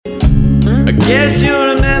I guess you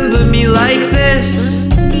remember me like this,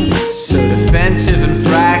 so defensive and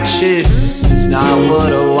fractious. It's not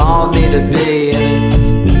what I want me to be, and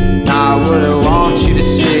it's not what I want you to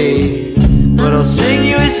see. But I'll sing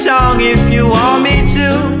you a song if you want me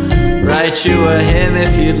to, write you a hymn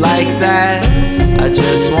if you'd like that. I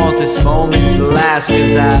just want this moment to last,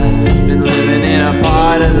 'cause I've been living in a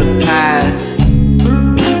part of the past.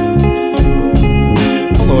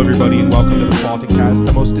 Hello everybody and welcome to the Faultycast,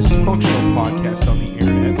 the most dysfunctional podcast on the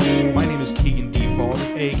internet. My name is Keegan Default,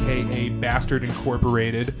 aka Bastard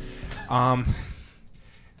Incorporated.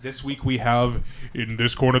 This week we have, in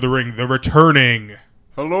this corner of the ring, the returning.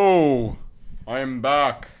 Hello, I'm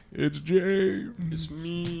back. It's James. It's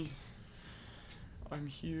me. I'm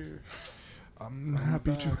here. I'm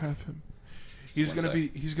happy to have him. He's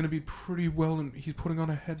gonna be pretty well, and he's putting on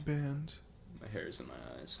a headband. My hair's in my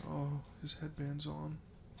eyes. Oh, his headband's on.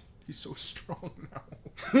 He's so strong now.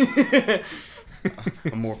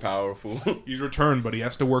 I'm more powerful. He's returned, but he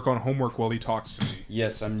has to work on homework while he talks to me.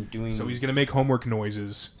 Yes, I'm doing... So he's going to make homework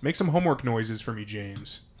noises. Make some homework noises for me,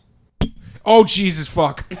 James. Oh, Jesus,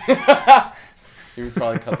 fuck. You would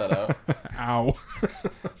probably cut that out. Ow.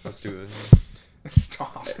 Let's do it.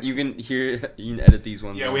 Stop. You can edit these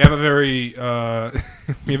ones. Yeah, out. we have a very,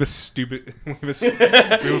 we have a stupid, we have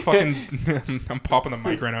a fucking, I'm popping the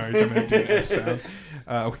mic right now every time I do this sound.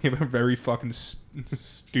 We have a very fucking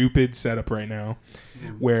stupid setup right now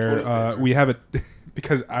where we have it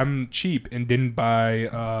because I'm cheap and didn't buy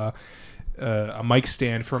a mic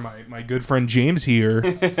stand for my good friend James here.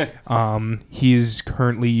 He's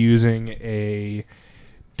currently using a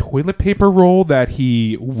toilet paper roll that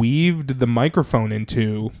he weaved the microphone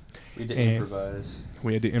into. We had to improvise.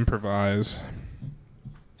 We had to improvise.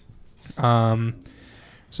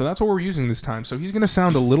 So that's what we're using this time. So he's going to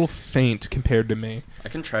sound a little faint compared to me. I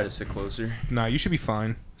can try to sit closer. Nah, you should be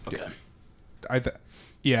fine. Okay. I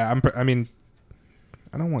mean,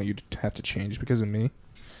 I don't want you to have to change because of me.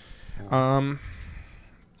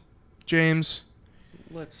 James.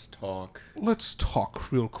 Let's talk. Let's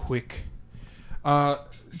talk real quick.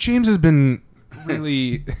 James has been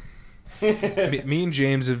really... me and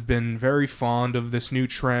James have been very fond of this new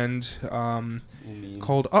trend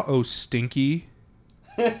called Uh-Oh Stinky.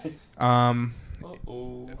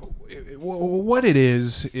 What it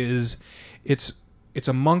is it's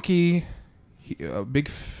a monkey, a big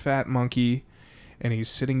fat monkey, and he's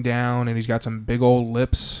sitting down and he's got some big old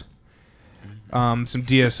lips, some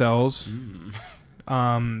DSLs,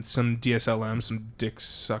 some DSLMs, some dick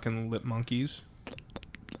sucking lip monkeys.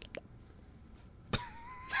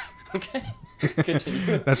 Okay.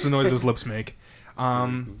 Continue. That's the noise his lips make.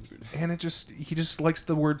 And he just likes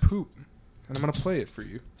the word poop. And I'm going to play it for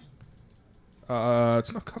you.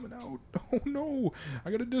 It's not coming out. Oh no.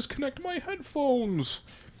 I got to disconnect my headphones.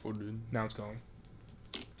 Now it's going.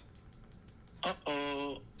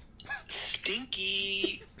 Uh-oh.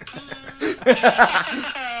 Stinky. Poopy.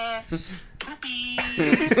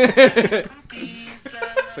 Poopies.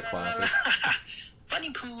 It's a classic. Funny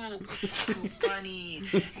poop. Poop funny.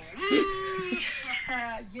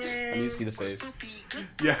 Yeah. I need to see the face.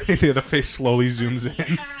 Yeah, the face slowly zooms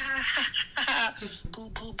in.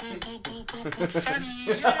 Poop, poop, poop, poop, poop, poop, poop, funny.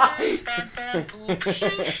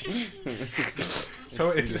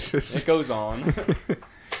 So it's just... It goes on.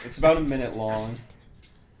 It's about a minute long.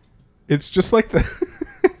 It's just like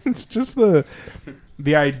it's just the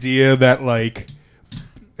idea that like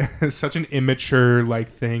such an immature like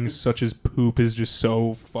thing such as poop is just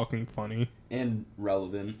so fucking funny And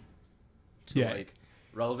relevant. Yeah.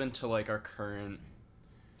 Relevant to like our current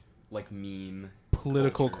like meme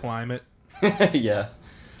political culture. climate. Yeah.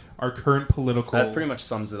 Our current political That pretty much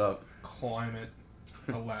sums it up. climate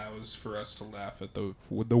allows for us to laugh at the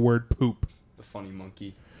word poop. The funny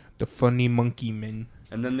monkey. The funny monkey man.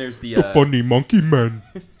 And then there's the funny monkey man.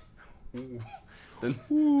 Then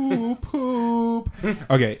Ooh, poop.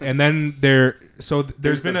 Okay, and then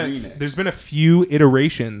there's been a few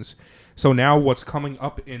iterations. So now what's coming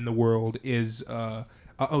up in the world is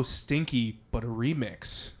Uh-Oh Stinky, but a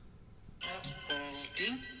remix. Uh-oh,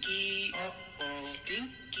 stinky. Uh-oh,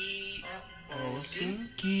 stinky. Oh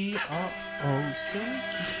stinky, uh-oh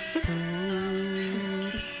stinky.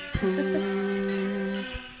 Poop, poop.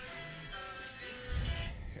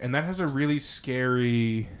 And that has a really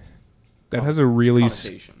scary... That has a really...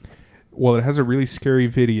 connotation. Well, it has a really scary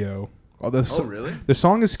video. Oh, really? The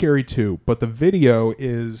song is scary too, but the video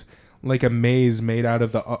is like a maze made out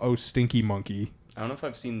of the Uh-Oh Stinky monkey. I don't know if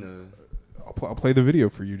I've seen the... I'll play the video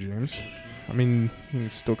for you, James. I mean, you can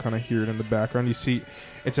still kind of hear it in the background. You see,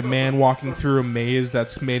 it's a man walking through a maze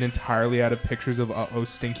that's made entirely out of pictures of Uh-Oh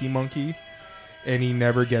Stinky monkey, and he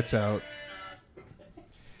never gets out.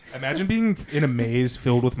 Imagine being in a maze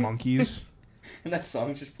filled with monkeys. And that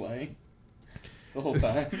song's just playing the whole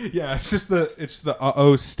time. Yeah, it's the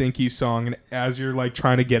uh-oh stinky song, and as you're like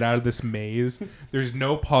trying to get out of this maze, there's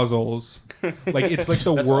no puzzles. Like it's like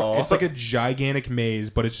the That's world. all. It's like a gigantic maze,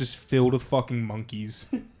 but it's just filled with fucking monkeys.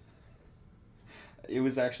 It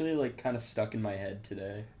was actually like kind of stuck in my head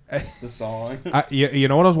today. The song. You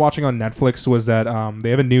know what I was watching on Netflix was that they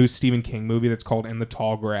have a new Stephen King movie that's called In the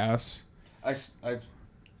Tall Grass. I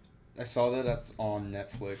saw that's on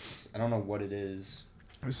Netflix. I don't know what it is.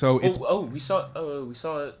 So it's we saw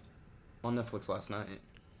it on Netflix last night.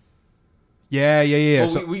 yeah. Well,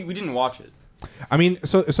 So, we didn't watch it. I mean,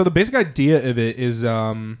 so the basic idea of it is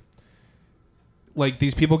like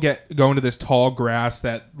these people go into this tall grass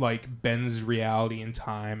that like bends reality and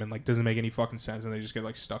time and like doesn't make any fucking sense, and they just get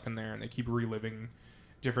like stuck in there and they keep reliving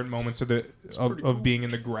different moments of being in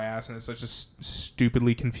the grass, and it's such just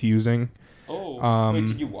stupidly confusing. Oh, wait,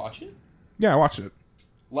 did you watch it Yeah, I watched it.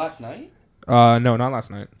 last night? No, not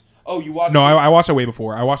last night. Oh, you watched? No, it? I watched it way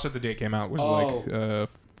before. I watched it the day it came out, which is Oh. like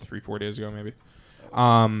 3-4 days ago maybe.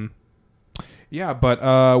 Yeah,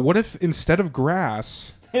 but what if instead of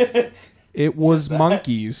grass, it was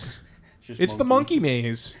monkeys? It's the monkey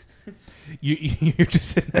maze. You're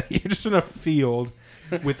just in a field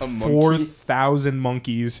with A monkey? 4,000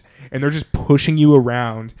 monkeys, and they're just pushing you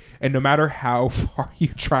around. And no matter how far you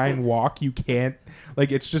try and walk, you can't.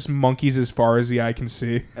 Like it's just monkeys as far as the eye can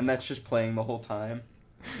see. And that's just playing the whole time.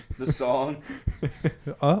 The song.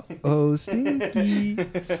 Uh-oh, stinky.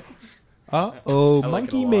 Uh-oh, I like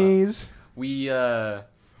it a monkey lot. maze. We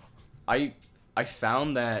I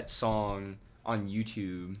found that song on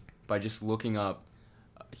YouTube by just looking up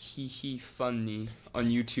hee hee funny on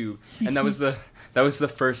YouTube, and that was the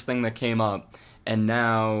first thing that came up. And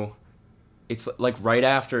now it's like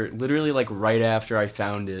literally right after I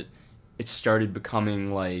found it, it started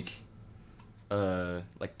becoming like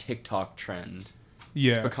TikTok trend.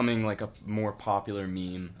 Yeah. It's becoming like a more popular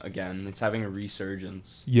meme again. It's having a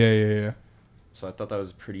resurgence. Yeah. So I thought that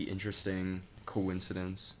was a pretty interesting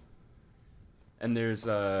coincidence. And there's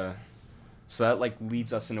so that like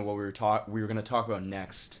leads us into what we were going to talk about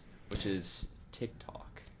next, which is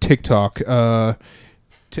TikTok. TikTok.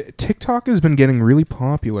 TikTok has been getting really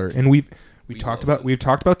popular, and we've talked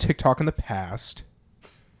about TikTok in the past,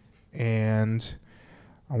 and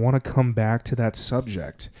I want to come back to that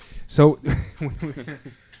subject. So,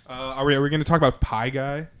 are we going to talk about Pie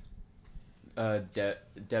Guy?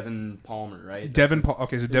 Devin Palmer, right?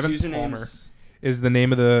 Okay, so Devin Palmer is the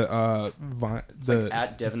name of the It's like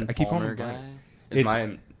at Devin I keep calling Palmer him guy. Vine. Is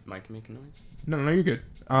my mic making noise? No, you're good.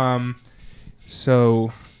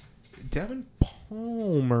 So Devin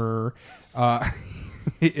Palmer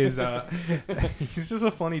is he's just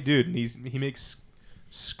a funny dude, and he makes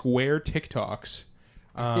square TikToks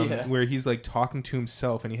where he's like talking to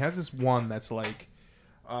himself, and he has this one that's like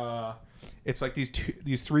it's like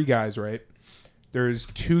these three guys, right? There's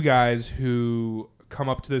two guys who come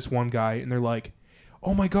up to this one guy, and they're like,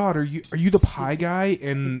 "Oh my God, are you the pie guy?"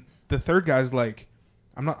 And the third guy's like,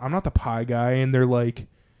 I'm not the pie guy." And they're like,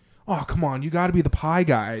 "Oh, come on, you got to be the pie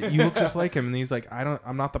guy. You look just like him." And he's like,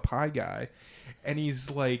 I'm not the pie guy." And he's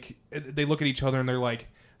like, they look at each other and they're like,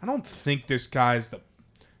 "I don't think this guy's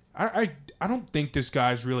I don't think this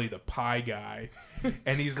guy's really the pie guy."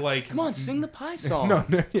 And he's like, Come on, sing the pie song. No,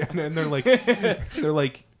 yeah, and they're like,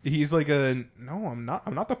 he's like no, I'm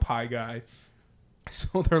not the pie guy.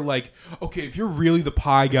 So they're like, "Okay, if you're really the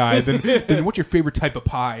pie guy, then what's your favorite type of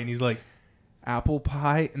pie?" And he's like, "Apple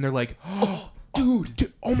pie." And they're like, "Oh,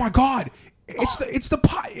 dude, oh my God, it's the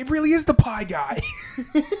pie. It really is the pie guy."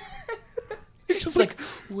 It's just like,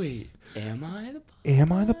 wait, am I the pie?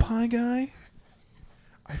 am I the pie guy?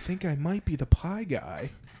 I think I might be the pie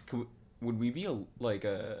guy. Would we be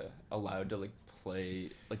allowed to like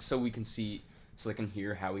play so we can see, so they can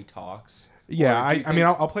hear how he talks? Yeah, I mean,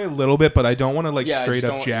 I'll play a little bit, but I don't want to like straight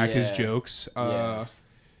up jack his yeah. jokes.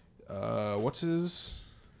 What's his?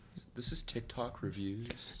 This is TikTok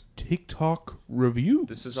reviews. TikTok review.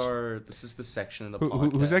 This is the section of the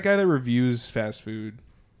podcast. Who's that guy that reviews fast food?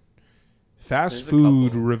 Fast There's a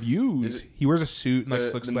food couple. reviews. He wears a suit and like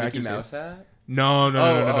slicks the back Mickey his Mouse hair. hat? No.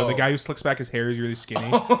 Oh. The guy who slicks back his hair is really skinny.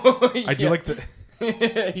 Oh, I do like the.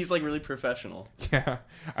 He's like really professional. Yeah,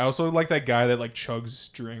 I also like that guy that like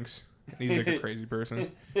chugs drinks. He's like a crazy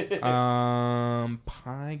person. Pie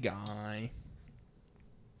guy.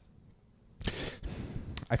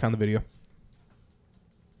 I found the video.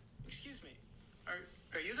 Excuse me.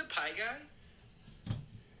 Are you the pie guy?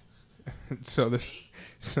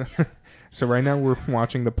 So right now we're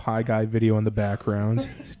watching the Pie Guy video in the background,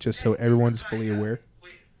 just so everyone's fully aware.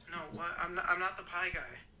 Wait, no, what? I'm not the pie guy.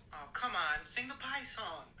 Oh, come on, sing the pie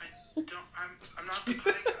song. I'm not the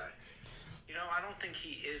pie guy. You know, I don't think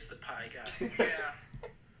he is the pie guy. Yeah,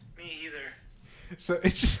 me either. So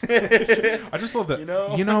it's I just love that. You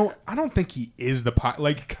know? I don't think he is the pie.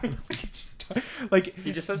 Like, like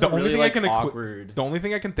He just has the a only really thing like I can awkward. the only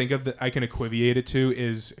thing I can think of that I can equivalate it to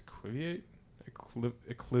is equivalate.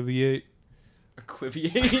 Equiviate.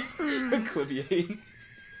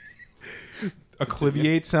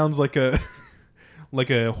 Equivalate sounds like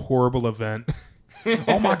a horrible event.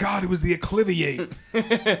 Oh my god, it was the equivalate.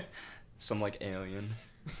 Some like alien.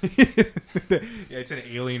 Yeah, it's an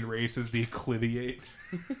alien race is the equivalate.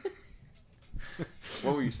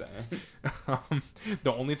 What were you saying?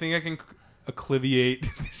 The only thing I can equivalate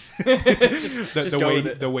Just go with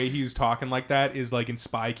it. the way he's talking like that is like in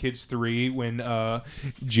Spy Kids 3 when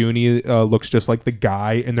Junie looks just like the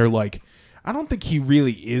guy and they're like, I don't think he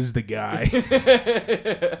really is the guy.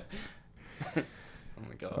 Oh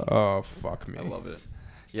my god. Oh fuck me. I love it.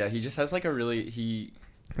 Yeah, he just has like a really he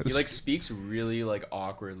like speaks really like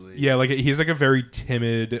awkwardly. Yeah, like he's like a very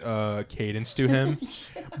timid cadence to him.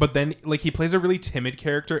 But then like he plays a really timid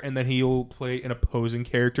character and then he'll play an opposing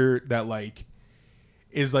character that like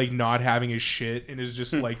is like not having his shit and is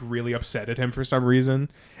just like really upset at him for some reason.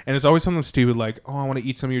 And it's always something stupid like, "Oh, I want to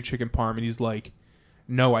eat some of your chicken parm." And he's like,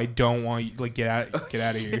 "No, I don't want you. Like get out of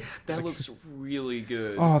here." That Like, looks really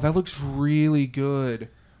good. oh, that looks really good.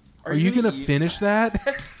 Are you gonna eat finish that?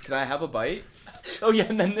 Can I have a bite? Oh yeah,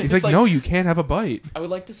 and then He's like, "No, you can't have a bite." I would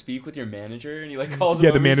like to speak with your manager, and he like calls him Yeah,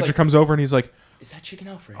 over, the he's manager like, comes over and he's like, Is that chicken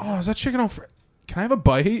Alfredo? "Oh, is that chicken Alfredo? Can I have a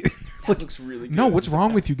bite?" That looks really good. No, what's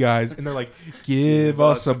wrong with you guys? And they're like, "Give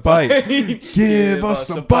us a bite. Give us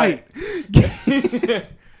a bite."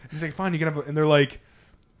 He's like, "Fine, you can have." And they're like,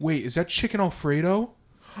 "Wait, is that chicken Alfredo?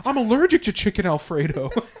 I'm allergic to chicken Alfredo."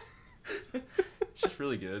 It's just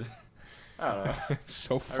really good. I don't know. It's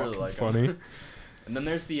so I fucking really like funny. him. And then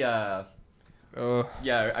there's the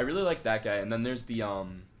yeah, I really like that guy. And then there's the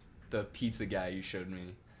pizza guy you showed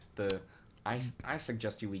me. I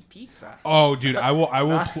suggest you eat pizza. Oh, dude, I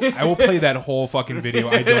will play that whole fucking video.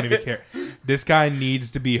 I don't even care. This guy needs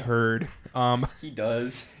to be heard. He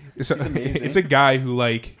does. He's amazing. It's a guy who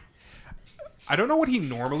like. I don't know what he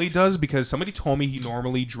normally does because somebody told me he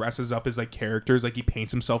normally dresses up as like characters, like he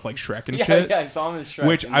paints himself like Shrek and shit. Yeah, I saw him as Shrek.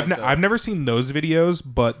 Which and, I've like, I've never seen those videos,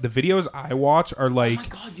 but the videos I watch are like oh my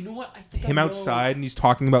god, you know what? I think him I know. outside and he's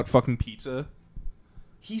talking about fucking pizza.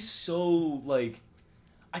 He's so like,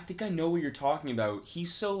 I think I know what you're talking about.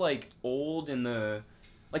 He's so like old in the,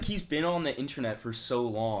 like he's been on the internet for so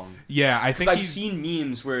long. Yeah, I think I've seen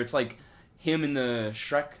memes where it's like him in the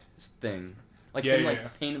Shrek thing. Like him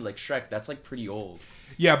like painted like Shrek. That's like pretty old.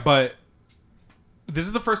 Yeah, but this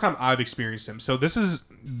is the first time I've experienced him. So this is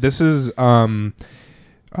Ray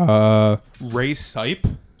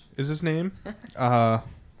Sipe is his name. I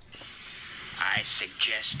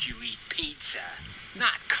suggest you eat pizza,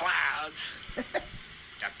 not clouds. The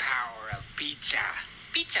power of pizza.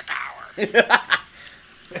 Pizza power.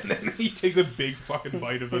 And then he takes a big fucking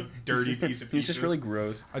bite of a dirty piece of pizza. He's just really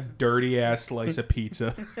gross. A dirty ass slice of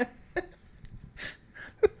pizza.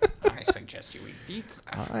 I suggest you eat pizza.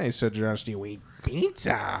 I suggest you eat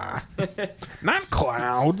pizza. Not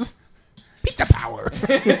clouds. Pizza power.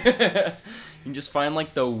 You can just find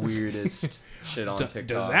like the weirdest shit on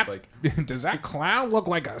TikTok. Does that cloud look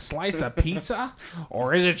like a slice of pizza?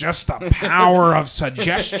 Or is it just the power of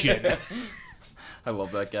suggestion? I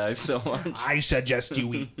love that guy so much. I suggest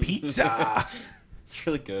you eat pizza. It's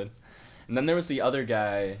really good. And then there was the other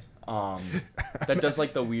guy that does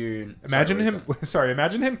like the weird. Imagine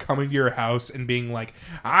him coming to your house and being like,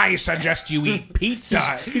 "I suggest you eat pizza."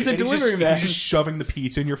 He's a And delivery man. He's just shoving the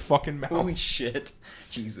pizza in your fucking mouth. Holy shit,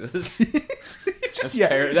 Jesus! That's Yeah,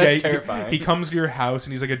 terrifying. He comes to your house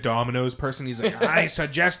and he's like a Domino's person. He's like, "I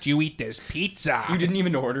suggest you eat this pizza." You didn't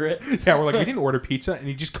even order it. Yeah, we're like, we didn't order pizza, and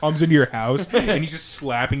he just comes into your house and he's just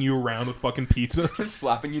slapping you around with fucking pizza. Just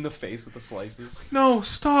slapping you in the face with the slices. No,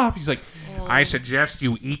 stop. He's like, "I suggest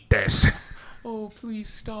you eat this." Oh, please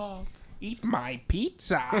stop. Eat my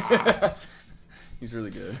pizza. He's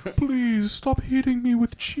really good. Please stop hitting me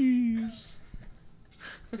with cheese.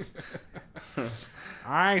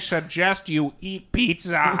 I suggest you eat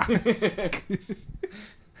pizza.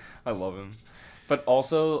 I love him. But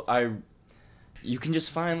also, you can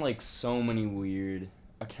just find like so many weird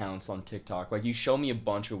accounts on TikTok. Like you show me a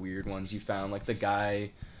bunch of weird ones you found. Like the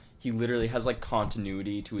guy, he literally has like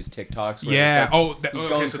continuity to his TikToks. Where Yeah. he's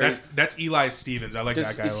going So crazy. that's Eli Stevens. I like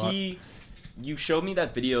that guy a lot. You showed me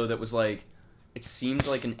that video that was like, it seemed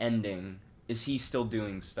like an ending. Is he still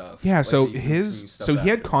doing stuff? Yeah. Like, So do you continue stuff he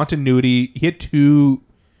had after? continuity. He had two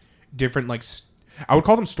different like I would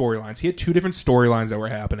call them storylines. He had 2 different storylines that were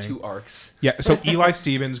happening. 2 arcs. Yeah, so Eli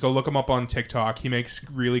Stevens, go look him up on TikTok. He makes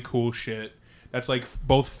really cool shit. That's like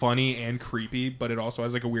both funny and creepy, but it also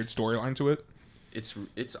has like a weird storyline to it. It's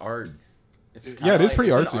art. It is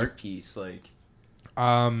pretty it's artsy. An art piece, like.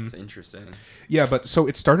 It's interesting. Yeah, but so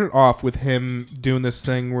it started off with him doing this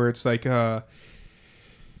thing where it's like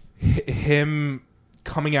him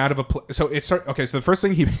coming out of a so it started. Okay, so the first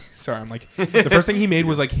thing he the first thing he made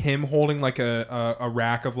was like him holding like a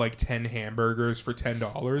rack of like 10 hamburgers for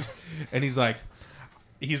 $10, and he's like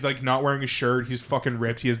not wearing a shirt, he's fucking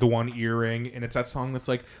ripped, he has the one earring, and it's that song that's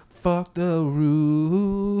like fuck the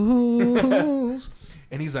rules,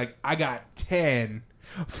 and he's like, I got 10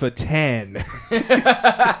 for 10.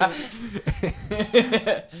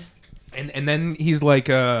 And then he's like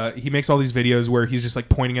he makes all these videos where he's just like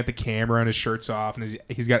pointing at the camera and his shirt's off and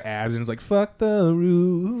he's got abs and he's like fuck the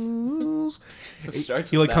rules. So it starts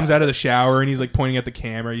he like comes out of the shower and he's like pointing at the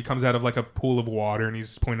camera. He comes out of like a pool of water and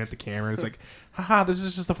he's pointing at the camera and it's like haha, this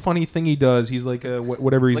is just a funny thing he does. He's like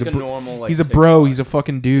whatever, he's like a normal like he's a bro, he's a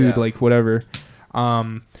fucking dude, like whatever.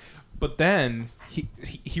 But then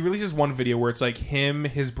he releases one video where it's like him,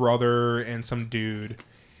 his brother, and some dude,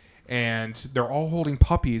 and they're all holding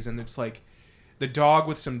puppies, and it's like the dog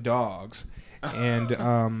with some dogs, and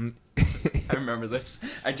I remember this.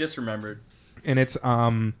 I just remembered. And it's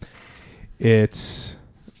the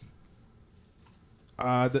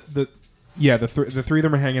three of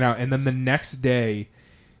them are hanging out, and then the next day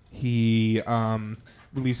he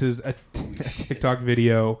releases a TikTok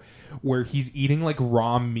video where he's eating like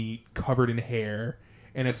raw meat covered in hair,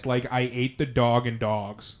 and it's like, I ate the dog and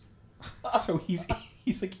dogs. So he's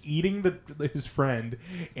like eating his friend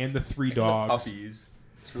and the 3 dogs. The puppies.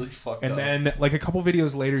 It's really fucked and up. then like a couple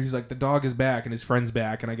videos later, he's like, the dog is back and his friend's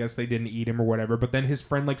back, and I guess they didn't eat him or whatever. But then his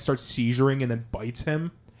friend like starts seizuring and then bites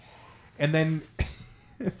him, and then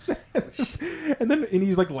and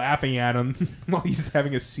he's like laughing at him while he's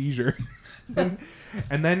having a seizure.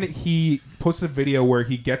 And then he posts a video where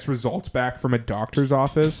he gets results back from a doctor's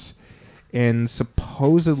office, and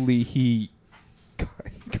supposedly he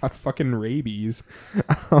got fucking rabies.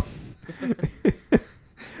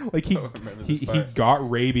 Like he got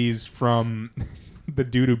rabies from the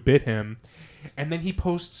dude who bit him, and then he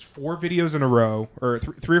posts 4 videos in a row, or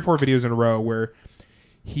 3 or 4 videos in a row, where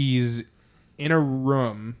he's in a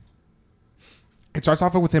room. It starts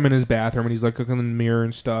off with him in his bathroom, and he's like looking in the mirror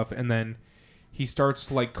and stuff, and then he starts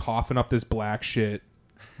like coughing up this black shit,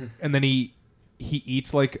 and then he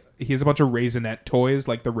eats like, he has a bunch of Raisinette toys,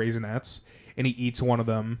 like the Raisinets, and he eats one of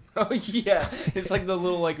them. Oh yeah, it's like the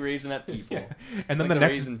little like Raisinette people. Yeah. And then like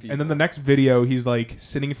the next video, he's like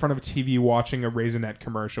sitting in front of a TV watching a Raisinette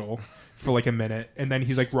commercial for like a minute, and then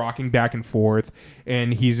he's like rocking back and forth,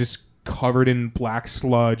 and he's just covered in black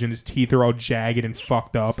sludge, and his teeth are all jagged and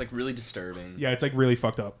fucked up. It's like really disturbing. Yeah, it's like really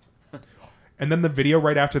fucked up. And then the video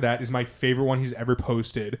right after that is my favorite one he's ever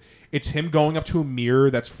posted. It's him going up to a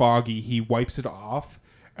mirror that's foggy. He wipes it off,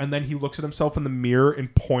 and then he looks at himself in the mirror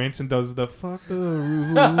and points and does the fuck the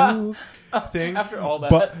rules thing. After all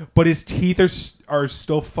that. But his teeth are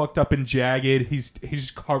still fucked up and jagged. He's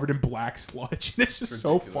just covered in black sludge. And it's just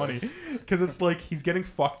so funny. Because it's like he's getting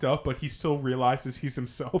fucked up, but he still realizes he's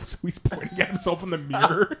himself, so he's pointing at himself in the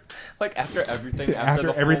mirror. Like after everything.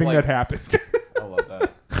 After everything that happened. I love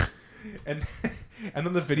that. And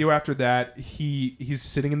then the video after that, he's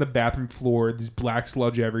sitting in the bathroom floor. There's black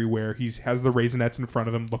sludge everywhere. He has the Raisinets in front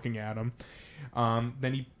of him, looking at him.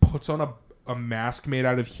 Then he puts on a mask made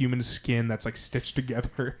out of human skin that's like stitched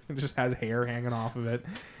together and just has hair hanging off of it.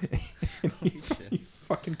 And he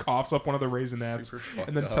fucking coughs up one of the Raisinets.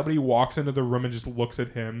 And then somebody walks into the room and just looks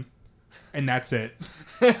at him. And that's it.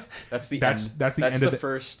 That's the end. That's the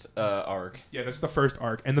first arc. Yeah, that's the first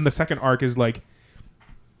arc. And then the second arc is like,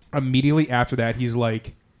 immediately after that, he's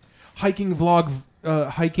like, hiking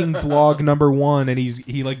vlog number 1, and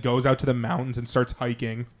he like goes out to the mountains and starts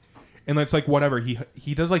hiking, and it's like whatever,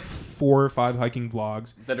 he does like 4 or 5 hiking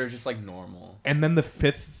vlogs that are just like normal, and then the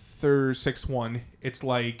 5th or 6th one, it's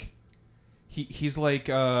like he's like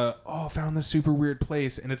found this super weird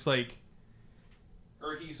place, and it's like,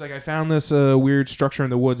 or he's like, I found this weird structure in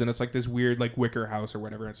the woods, and it's like this weird like wicker house or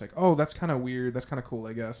whatever, and it's like, oh, that's kind of weird, that's kind of cool,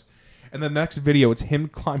 I guess. And the next video, it's him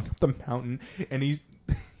climbing up the mountain, and he's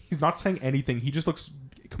not saying anything. He just looks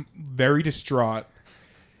very distraught.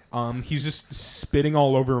 He's just spitting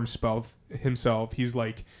all over himself. He's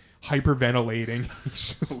like hyperventilating.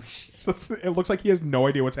 It looks like he has no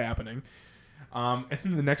idea what's happening. And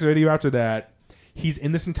then the next video after that, he's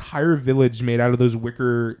in this entire village made out of those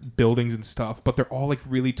wicker buildings and stuff, but they're all like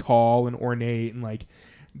really tall and ornate, and like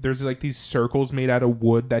there's like these circles made out of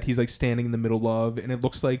wood that he's like standing in the middle of, and it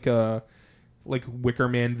looks like Wicker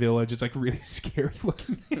Man Village. It's like really scary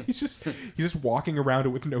looking. He's just walking around it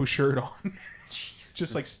with no shirt on.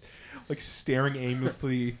 Just like staring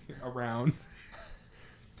aimlessly around.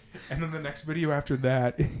 And then the next video after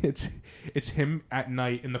that, it's him at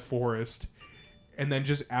night in the forest, and then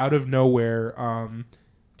just out of nowhere,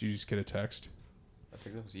 did you just get a text? I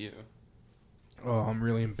think that was you. Oh, I'm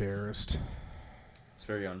really embarrassed. It's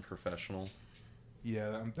very unprofessional.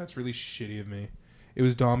 Yeah, that's really shitty of me. It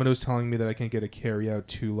was Domino's telling me that I can get a carry-out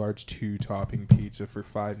 2 large 2-topping pizza for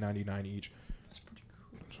 $5.99 each. That's pretty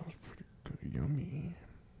cool. That sounds pretty good. Yummy.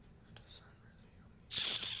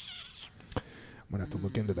 I'm gonna have to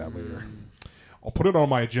look into that later. I'll put it on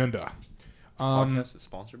my agenda. Podcast is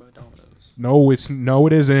sponsored by Domino's. No,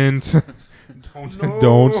 it isn't.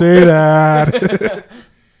 Don't say that.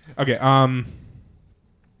 Okay.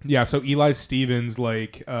 Yeah. So Eli Stevens,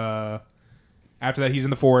 like, after that, he's in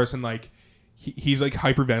the forest and like he's like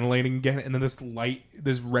hyperventilating again, and then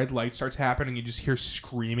this red light starts happening. You just hear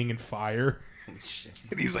screaming and fire, and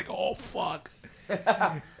he's like, "Oh fuck!"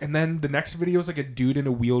 And then the next video is like a dude in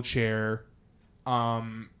a wheelchair. Well,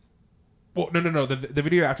 no. The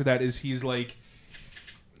video after that is he's like,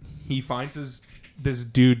 he finds this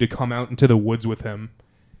dude to come out into the woods with him.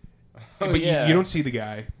 Oh, but yeah. you don't see the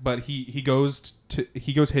guy, but he goes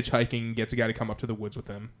hitchhiking, gets a guy to come up to the woods with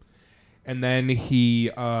him. And then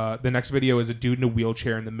the next video is a dude in a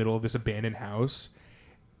wheelchair in the middle of this abandoned house.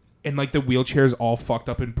 And like the wheelchair is all fucked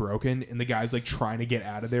up and broken, and the guy's like trying to get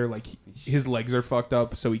out of there. Like his legs are fucked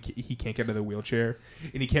up, so he can't get out of the wheelchair,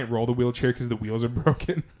 and he can't roll the wheelchair because the wheels are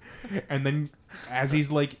broken. And then as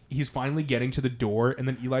he's finally getting to the door, and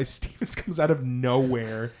then Eli Stevens comes out of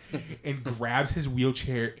nowhere and grabs his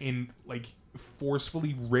wheelchair and like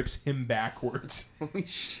forcefully rips him backwards. Holy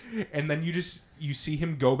shit. And then you see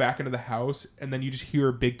him go back into the house, and then you just hear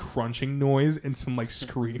a big crunching noise and some like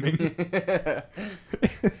screaming.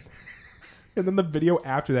 And then the video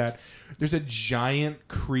after that, there's a giant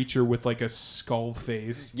creature with like a skull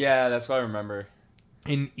face. Yeah, that's what I remember.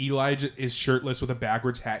 And Eli is shirtless with a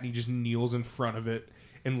backwards hat, and he just kneels in front of it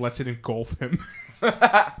and lets it engulf him.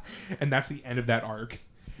 And that's the end of that arc.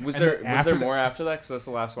 Was And there more after that? Because that's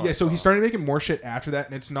the last one. Yeah, so he started making more shit after that,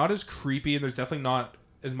 and it's not as creepy, and there's definitely not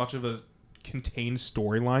as much of a contained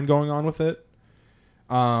storyline going on with it.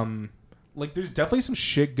 Like, there's definitely some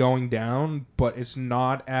shit going down, but it's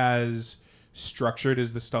not as structured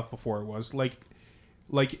as the stuff before it was. Like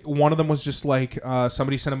one of them was just like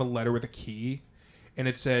somebody sent him a letter with a key, and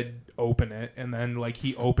it said open it, and then like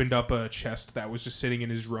he opened up a chest that was just sitting in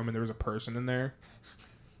his room, and there was a person in there.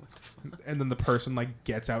 And then the person like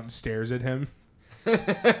gets out and stares at him.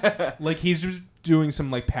 Like he's just doing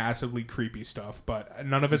some like passively creepy stuff, but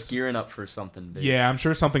none of it's gearing up for something big. Yeah, I'm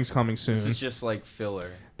sure something's coming soon. This is just like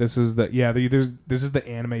filler. This is the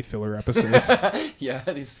anime filler episodes. Yeah,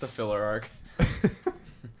 this is the filler arc.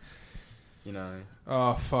 You know.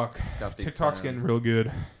 Oh fuck. TikTok's plans. getting real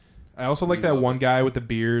good. I also like that one guy with the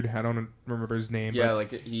beard. I don't remember his name. Yeah, but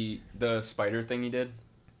like the spider thing he did.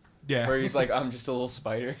 Yeah. Where he's like, I'm just a little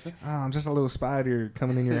spider. Oh, I'm just a little spider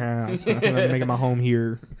coming in your house. I'm making my home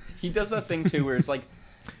here. He does that thing too where it's like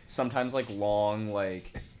sometimes like long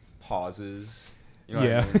like pauses. You know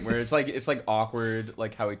what I mean? Where it's like awkward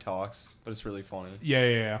like how he talks, but it's really funny.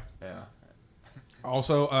 Yeah. Yeah.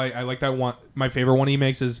 Also, I like that one. My favorite one he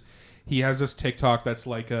makes is he has this TikTok that's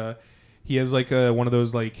like he has like one of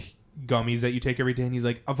those like gummies that you take every day, and he's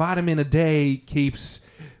like, a vitamin a day keeps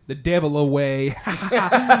the devil away.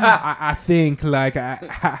 I think like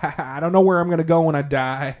I don't know where I'm gonna go when I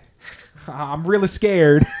die. I'm really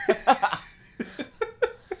scared.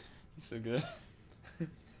 He's so good.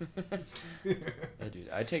 Yeah, dude,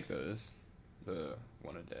 I take those. The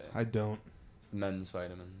one a day. I don't. Men's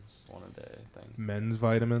vitamins, one a day thing. Men's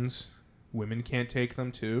vitamins. Women can't take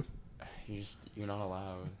them too. You're not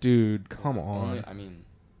allowed. Dude, come on. I mean,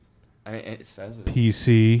 it says it.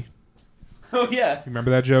 PC. Oh yeah. You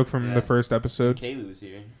remember that joke from the first episode? Kaylee was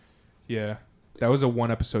here. Yeah, that was a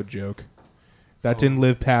 1 episode joke. That didn't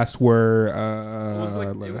live past where. It was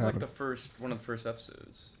like one of the first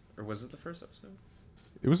episodes, or was it the first episode?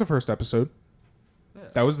 It was the first episode. Yeah.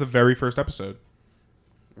 That was the very first episode.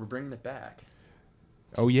 We're bringing it back.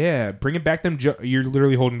 Oh yeah, bring it back. You're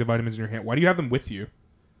literally holding the vitamins in your hand. Why do you have them with you?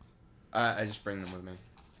 I just bring them with me,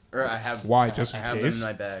 or I have. Why? Just I in have case? them in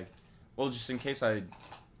my bag. Well, just in case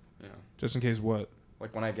Just in case what?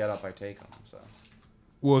 like when I get up, I take them. So.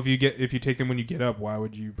 Well, if you take them when you get up, why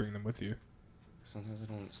would you bring them with you? Sometimes I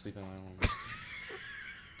don't sleep in my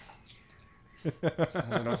own.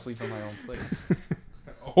 Sometimes I don't sleep in my own place.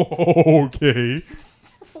 Okay.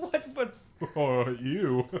 Oh,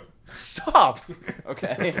 you. Stop.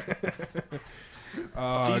 Okay.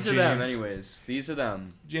 These are them, James. anyways. These are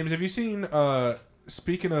them. James, have you seen?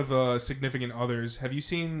 Speaking of significant others, have you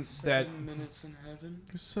seen that 7 Minutes in Heaven?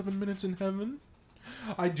 7 Minutes in Heaven?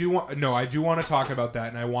 I do want to talk about that,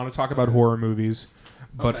 and I want to talk about horror movies,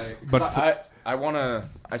 but Okay, but I wanna.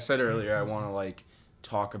 I said earlier I wanna like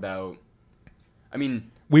talk about. I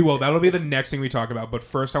mean, we will. That'll be the next thing we talk about. But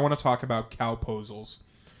first, I want to talk about cowposals.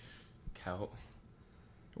 cow.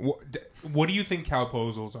 What do you think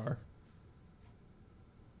cowposals are?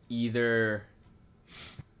 Either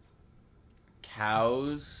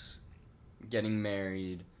cows getting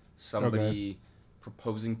married, somebody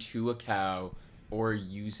proposing to a cow, or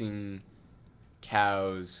using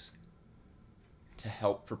cows to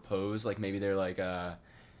help propose. Like maybe they're like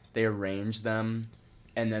they arrange them,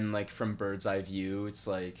 and then like from bird's eye view, it's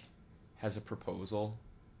like has a proposal.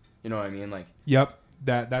 You know what I mean? Like Yep,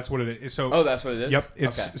 that's what it is. So that's what it is. Yep,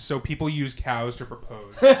 it's okay. so people use cows to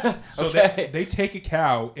propose. So Okay. they take a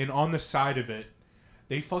cow, and on the side of it,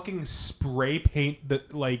 they fucking spray paint the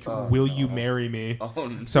like "Will you marry me?" Oh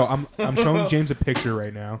no. So I'm showing James a picture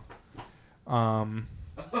right now.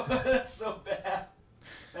 That's so bad.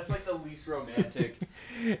 That's like the least romantic.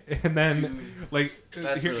 And then Dude, like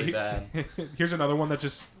that's really bad. Here's another one that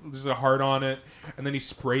just there's a heart on it, and then he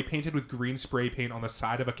spray painted with green spray paint on the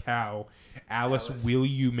side of a cow. Alice, will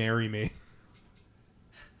you marry me?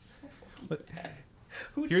 So fucking bad.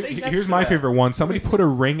 Who would say yes Here's to my that? favorite one. Somebody put a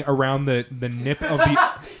ring around the nip of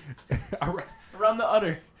the Around the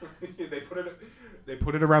udder. they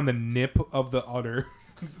put it around the nip of the udder.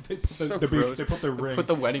 They put So the gross. they put the ring. Put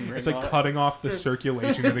the wedding ring It's like on it. cutting off the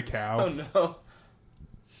circulation of the cow. Oh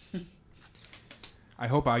no. I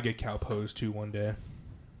hope I get cow posed too one day.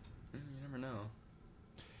 You never know.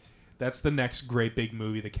 That's the next great big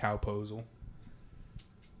movie, the Cowposal.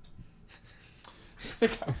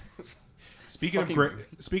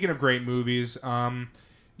 Speaking of great movies,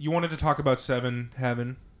 you wanted to talk about Seven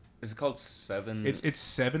Heaven. Is it called Seven? It's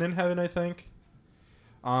Seven in Heaven, I think.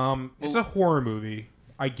 It's a horror movie,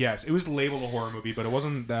 I guess. It was labeled a horror movie, but it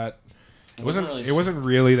wasn't that. It wasn't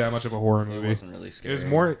really that much of a horror movie. It wasn't really scary. It was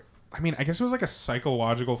more. I mean, I guess it was like a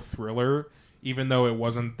psychological thriller, even though it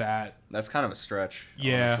wasn't that. That's kind of a stretch.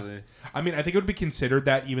 Yeah. Honestly. I mean, I think it would be considered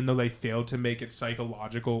that, even though they failed to make it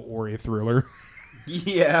psychological or a thriller.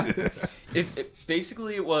 Yeah. it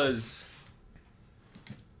basically it was.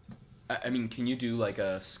 I mean, can you do like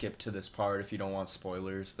a skip to this part if you don't want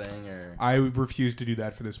spoilers thing, or? I refuse to do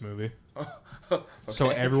that for this movie. Okay. So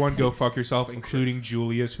everyone go fuck yourself, including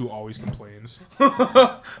Julius, who always complains.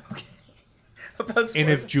 Okay. About And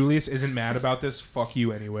if spoilers. Julius isn't mad about this, fuck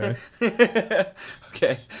you anyway.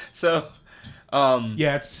 Okay, so,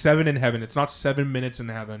 Yeah, it's Seven in Heaven. It's not 7 minutes in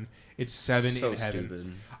heaven. It's Seven so in Heaven.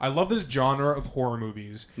 stupid. I love this genre of horror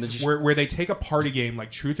movies They just- where they take a party game like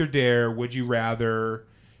Truth or Dare, Would You Rather,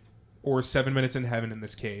 or 7 Minutes in Heaven in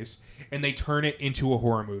this case, and they turn it into a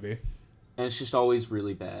horror movie. And it's just always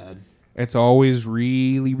really bad. It's always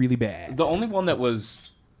really, really bad. The only one that was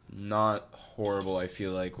not horrible, I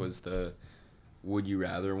feel like, was the Would You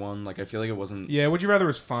Rather one. Like, I feel like it wasn't... Yeah, Would You Rather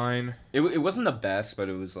was fine. It wasn't the best, but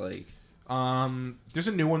it was like... There's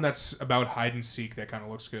a new one that's about hide and seek that kind of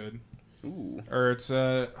looks good. Ooh. Or it's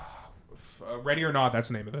Ready or Not. That's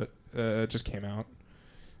the name of it. It just came out.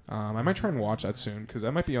 I might try and watch that soon because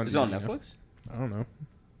that might be on. Is it on DVD now. Netflix? I don't know.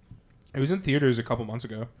 It was in theaters a couple months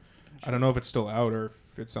ago. I don't know if it's still out or if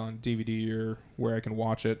it's on DVD or where I can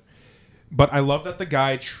watch it. But I love that the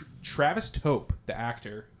guy Travis Tope, the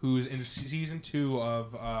actor, who's in season 2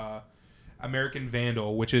 of American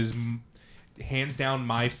Vandal, which is hands down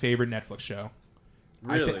my favorite Netflix show.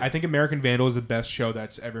 Really? I think American Vandal is the best show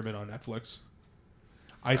that's ever been on Netflix.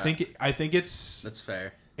 I think it's That's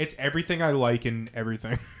fair. it's everything I like in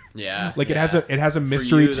everything. Yeah. Like yeah. it has a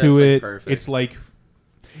mystery you, to that's, like, it. perfect. It's like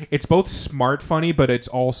it's both smart funny, but it's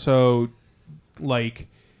also like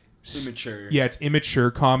Immature. Yeah, it's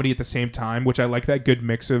immature comedy at the same time, which I like that good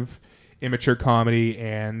mix of immature comedy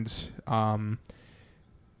and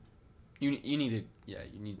You need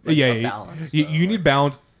a balance. You need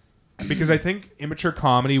balance because I think immature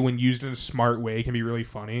comedy, when used in a smart way, can be really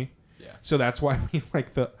funny. Yeah. So that's why we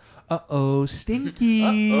like the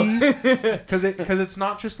stinky because it's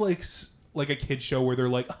not just like a kid show where they're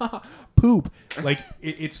like poop. Like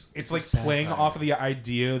it's like playing satire. off of the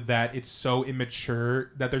idea that it's so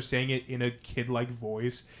immature that they're saying it in a kid-like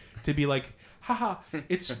voice to be like, haha,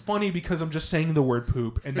 it's funny because I'm just saying the word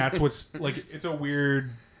poop, and that's what's like. It's a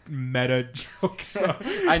weird meta joke. So,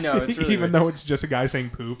 I know, it's really even weird. though it's just a guy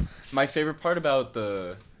saying poop. My favorite part about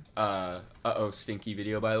the stinky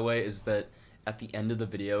video, by the way, is that at the end of the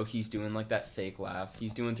video, he's doing like that fake laugh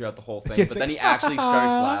he's doing throughout the whole thing, Yeah, but it's then like, he actually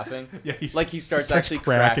starts laughing. Yeah, He starts actually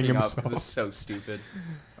cracking cracking up himself. because it's so stupid.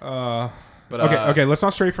 But But okay. Let's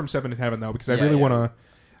not stray from Seven in Heaven though, because I Yeah, really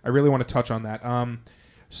yeah. want to touch on that.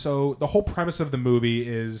 So the whole premise of the movie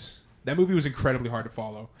is that movie was incredibly hard to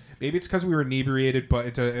follow. Maybe it's because we were inebriated,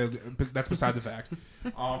 but but that's beside the fact.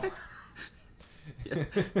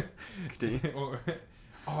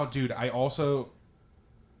 Oh, dude, I also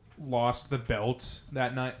lost the belt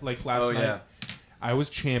that night. Like last night, yeah. I was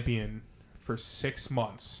champion for 6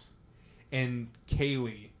 months, and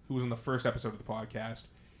Kaylee, who was in the first episode of the podcast,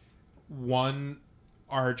 won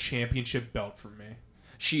our championship belt from me.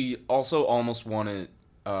 She also almost won it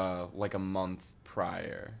like a month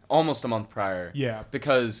prior. Almost a month prior. Yeah.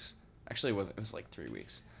 Because actually it was like 3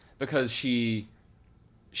 weeks. Because she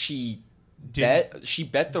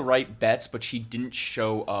Did- bet the right bets, but she didn't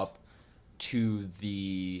show up to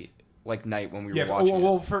the like night when we were watching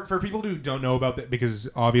well, it. for people who don't know about that, because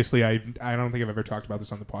obviously I don't think I've ever talked about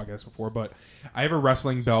this on the podcast before, but I have a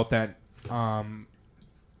wrestling belt that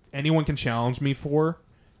anyone can challenge me for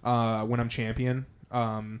when I'm champion.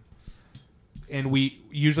 And we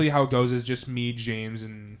usually how it goes is just me, James,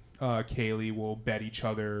 and Kaylee will bet each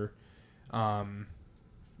other.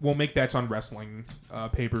 We'll make bets on wrestling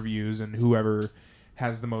pay-per-views, and whoever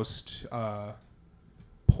has the most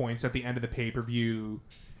points at the end of the pay-per-view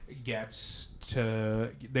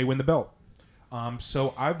they win the belt.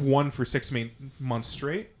 So I've won for 6 months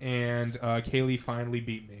straight, and Kaylee finally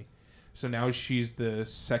beat me. So now she's the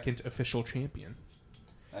second official champion.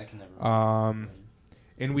 I can never.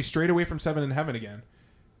 And we strayed away from Seven in Heaven again.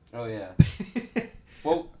 Oh yeah.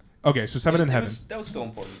 Well, Okay, so Seven in Heaven. That was still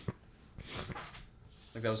important.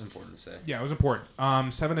 Like that was important to say. Yeah, it was important.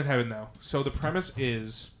 Seven in Heaven, though. So the premise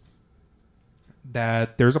is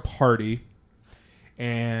that there's a party,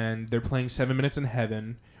 and they're playing 7 Minutes in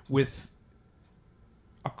Heaven with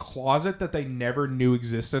a closet that they never knew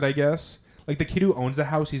existed, I guess. Like, the kid who owns the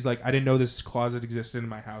house, he's like, I didn't know this closet existed in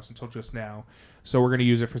my house until just now, so we're going to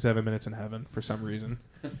use it for 7 Minutes in Heaven for some reason.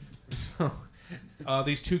 So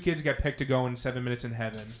these two kids get picked to go in 7 Minutes in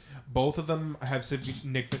Heaven. Both of them have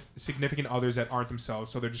significant others that aren't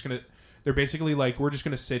themselves, so they're basically like, we're just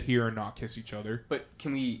going to sit here and not kiss each other. But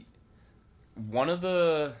can we... One of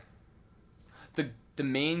the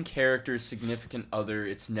main character's significant other,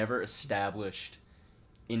 it's never established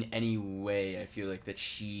in any way, I feel like, that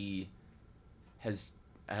she has...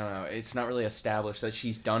 I don't know. It's not really established that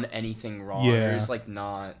she's done anything wrong. Yeah. Or it's like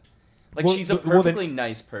not... Like, Well, she's a well, perfectly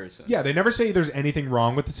nice person. Yeah, they never say there's anything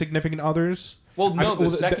wrong with the significant others. Well, no, the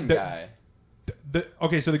well, second guy.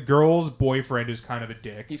 Okay, so the girl's boyfriend is kind of a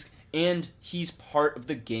dick. He's part of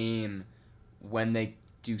the game when they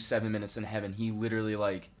do 7 Minutes in Heaven. He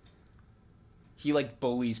literally he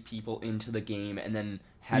bullies people into the game and then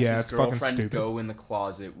has his it's fucking girlfriend stupid. go in the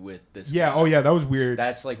closet with this Yeah, guy. oh yeah, that was weird.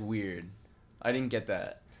 That's weird. I didn't get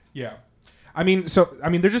that. Yeah. I mean,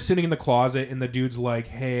 they're just sitting in the closet, and the dude's like,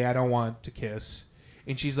 hey, I don't want to kiss.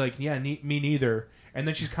 And she's like, yeah, me neither. And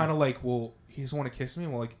then she's kind of like, well, he doesn't want to kiss me?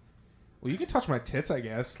 Well, you can touch my tits, I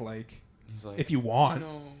guess, He's like, if you want.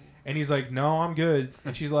 No. And he's like, no, I'm good.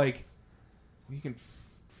 And she's like, well, you can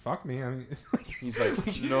fuck me. I mean, he's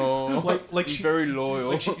like, no. He's very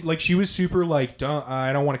loyal. She was super like,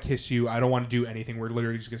 I don't want to kiss you. I don't want to do anything. We're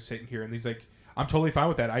literally just going to sit in here. And he's like, I'm totally fine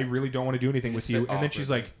with that. I really don't want to do anything with you. And then she's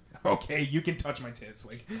like, okay, you can touch my tits.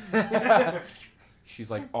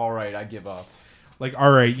 She's like, all right, I give up. Like,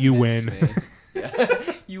 all right, you win.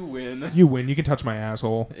 Yeah. You win. You win. You can touch my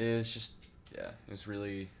asshole. It's just, it was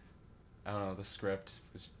really, I don't know, the script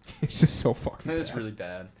was... It's just so fucking It was bad. really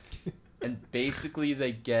bad. And basically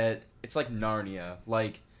it's like Narnia.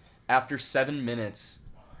 Like, after 7 minutes,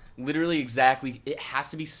 literally exactly, it has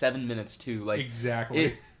to be 7 minutes too. Like,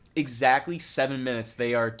 Exactly. Exactly 7 minutes,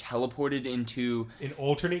 they are teleported into... An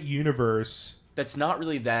alternate universe. That's not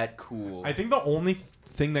really that cool. I think the only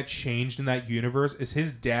thing that changed in that universe is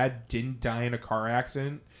his dad didn't die in a car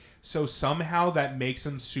accident. So somehow that makes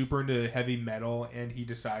him super into heavy metal, and he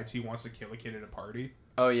decides he wants to kill a kid at a party.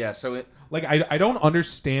 Oh, yeah, so it... Like, I don't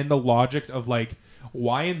understand the logic of, like,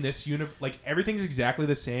 why in this universe... Like, everything's exactly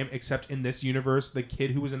the same, except in this universe, the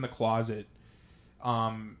kid who was in the closet...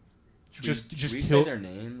 Should we kill... say their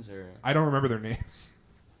names, or... I don't remember their names.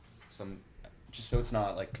 Just so it's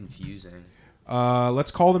not, confusing.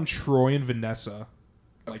 Let's call them Troy and Vanessa.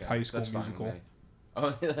 Like, Okay, High School that's fine with Musical. me.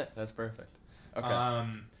 Oh, yeah, that's perfect. Okay.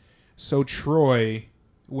 So Troy,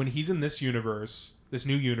 when he's in this universe, this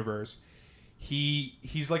new universe,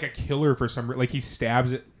 he's like a killer for some like he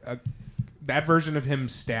stabs it. That version of him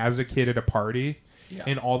stabs a kid at a party, Yeah.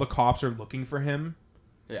 and all the cops are looking for him.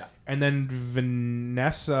 Yeah. And then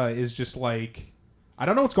Vanessa is just like, I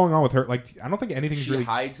don't know what's going on with her. Like, I don't think anything's She really.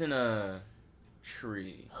 hides in a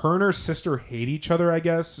tree. Her and her sister hate each other, I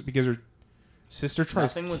guess, because her sister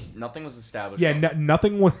tries. Nothing was established. Yeah,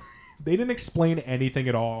 nothing was. They didn't explain anything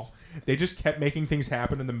at all. They just kept making things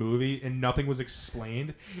happen in the movie, and nothing was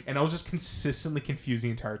explained. And I was just consistently confused the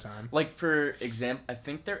entire time. Like, for example, I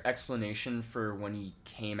think their explanation for when he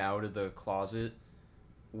came out of the closet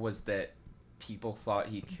was that people thought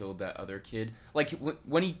he killed that other kid. Like,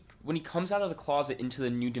 when he comes out of the closet into the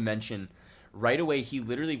new dimension, right away he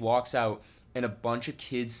literally walks out, and a bunch of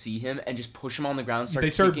kids see him and just push him on the ground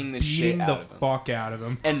and start kicking the shit out of him. Fuck out of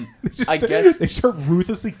him. And I guess they start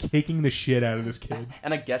ruthlessly kicking the shit out of this kid.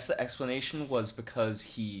 And I guess the explanation was because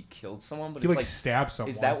he killed someone, but he it's like stabbed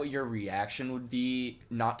someone. Is that what your reaction would be?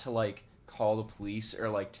 Not to like call the police or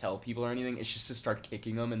like tell people or anything. It's just to start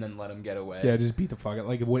kicking them and then let them get away. Yeah, just beat the fuck out.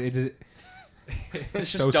 Like what? It's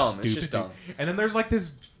just so dumb. Stupid. It's just dumb. And then there's like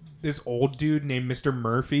this old dude named Mr.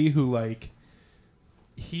 Murphy who like.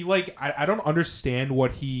 He like I don't understand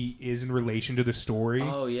what he is in relation to the story.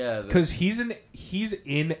 Oh yeah, because he's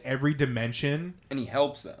in every dimension and he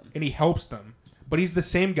helps them. But he's the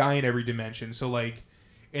same guy in every dimension. So like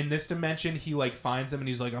in this dimension, he like finds them and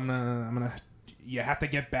he's like, I'm gonna you have to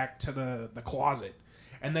get back to the closet.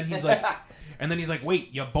 And then he's like, wait,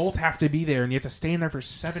 you both have to be there and you have to stay in there for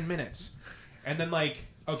 7 minutes. And then like.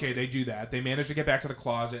 Okay, they do that. They manage to get back to the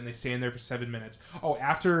closet and they stay in there for 7 minutes. Oh,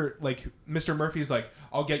 after, like, Mr. Murphy's like,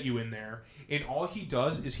 I'll get you in there. And all he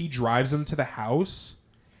does is he drives them to the house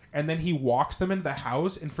and then he walks them into the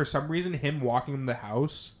house. And for some reason, him walking them to the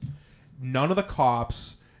house, none of the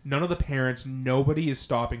cops, none of the parents, nobody is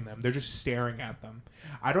stopping them. They're just staring at them.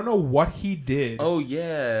 I don't know what he did. Oh,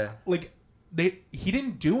 yeah. Like, he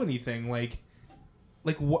didn't do anything. Like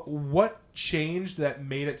what changed that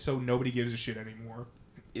made it so nobody gives a shit anymore?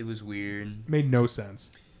 It was weird. Made no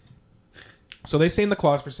sense. So they stay in the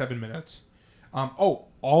closet for 7 minutes. All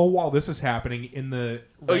while this is happening in the...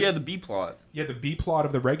 the B plot. Yeah, the B plot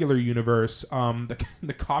of the regular universe.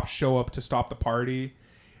 The cops show up to stop the party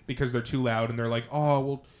because they're too loud, and they're like,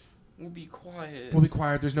 we'll be quiet. We'll be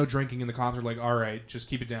quiet. There's no drinking. And the cops are like, all right, just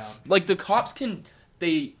keep it down. Like, the cops can...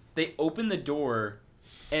 They open the door,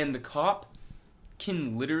 and the cop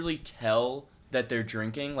can literally tell... that they're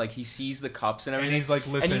drinking. Like, he sees the cups and everything. And he's like,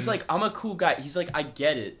 listen. And he's like, I'm a cool guy. He's like, I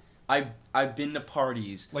get it. I've been to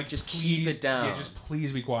parties. Like, just please, keep it down. Yeah, just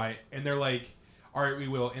please be quiet. And they're like, all right, we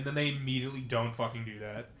will. And then they immediately don't fucking do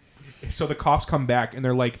that. So the cops come back and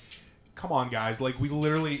they're like, come on, guys. Like, we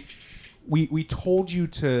literally, we told you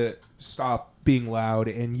to stop being loud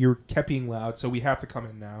and you kept being loud. So we have to come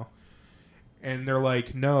in now. And they're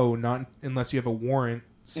like, no, not unless you have a warrant.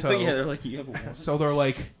 So yeah, they're like, you have a warrant. So they're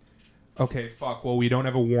like, okay, fuck, well, we don't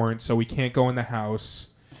have a warrant, so we can't go in the house.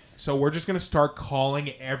 So we're just going to start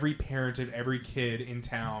calling every parent of every kid in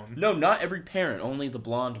town. No, not every parent, only the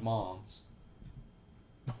blonde moms.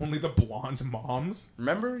 Only the blonde moms?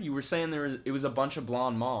 Remember? You were saying it was a bunch of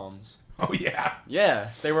blonde moms. Oh, yeah.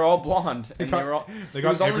 Yeah, they were all blonde. It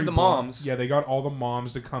was only the moms. Yeah, they got all the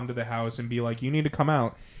moms to come to the house and be like, you need to come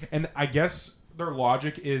out. And I guess their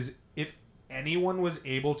logic is if anyone was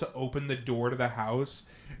able to open the door to the house...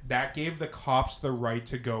 that gave the cops the right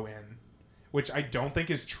to go in, which I don't think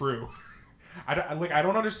is true. I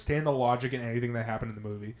don't understand the logic in anything that happened in the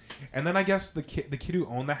movie. And then I guess the kid who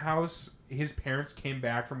owned the house, his parents came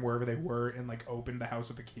back from wherever they were and like opened the house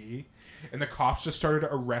with the key, and the cops just started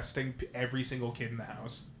arresting every single kid in the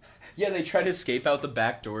house. Yeah, they try to escape out the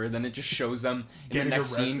back door, then it just shows them in the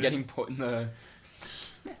next scene getting put in the...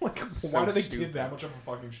 Like, why do they give that much of a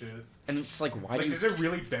fucking shit? And it's like, why does it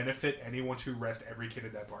really benefit anyone to arrest every kid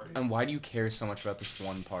at that party? And why do you care so much about this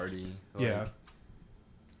one party? Like, yeah.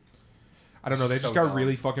 I don't know. They just got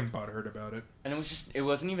really fucking butthurt about it. And it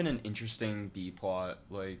wasn't even an interesting B plot.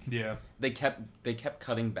 Like, yeah, they kept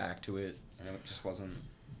cutting back to it, and it just wasn't.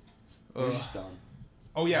 It was just dumb.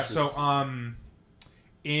 Oh yeah, so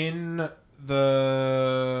in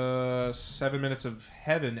the 7 minutes of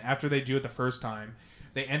heaven, after they do it the first time,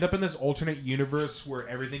 they end up in this alternate universe where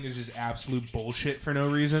everything is just absolute bullshit for no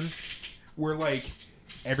reason. Where like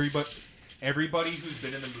everybody who's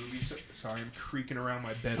been in the movie. Sorry, I'm creaking around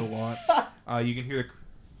my bed a lot. You can hear the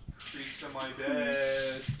creaks on my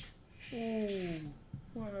bed. Oh,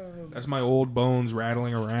 wow. That's my old bones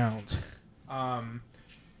rattling around.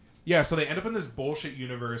 Yeah, so they end up in this bullshit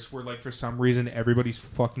universe where, like, for some reason, everybody's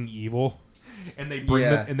fucking evil, and they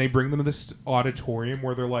bring them to this auditorium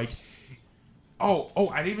where they're like, oh,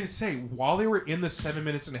 I didn't even say, while they were in the 7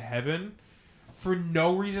 minutes in heaven, for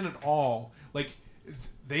no reason at all, like,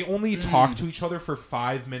 they only talk to each other for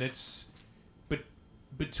 5 minutes, but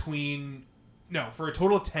for a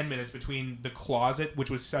total of 10 minutes between the closet, which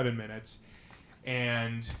was 7 minutes,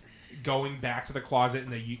 and going back to the closet in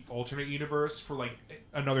the alternate universe for like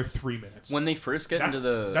another 3 minutes. When they first get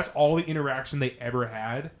that's all the interaction they ever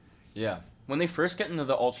had. Yeah. When they first get into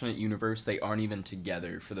the alternate universe, they aren't even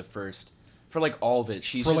together for like all of it.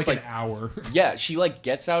 She's for just like an hour. Yeah, she like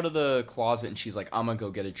gets out of the closet and she's like, I'm gonna go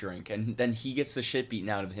get a drink. And then he gets the shit beaten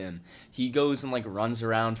out of him. He goes and like runs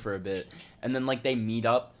around for a bit. And then like they meet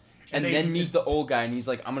up and then meet the old guy and he's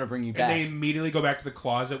like, I'm gonna bring you back. And they immediately go back to the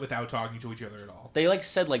closet without talking to each other at all. They like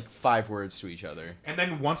said like 5 words to each other. And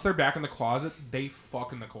then once they're back in the closet, they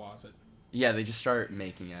fuck in the closet. Yeah, they just start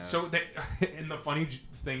making out. So and the funny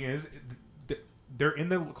thing is, they're in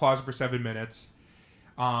the closet for 7 minutes.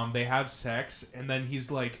 They have sex, and then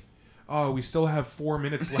he's like, "Oh, we still have 4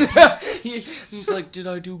 minutes left." he's like, "Did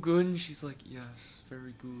I do good?" And she's like, "Yes,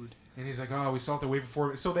 very good." And he's like, "Oh, we still have to wait for 4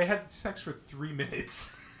 minutes." So they had sex for 3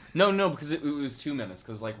 minutes. No, because it was 2 minutes.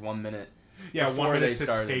 Because like 1 minute. Yeah, 1 minute to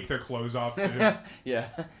started. take their clothes off too. Yeah.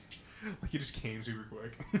 Like he just came super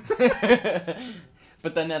quick.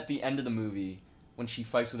 But then at the end of the movie, when she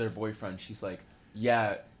fights with her boyfriend, she's like,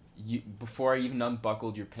 "Yeah, before I even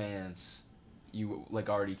unbuckled your pants, you like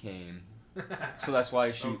already came." So that's why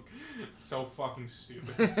It's so fucking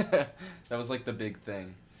stupid. That was like the big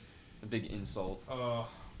thing, the big insult.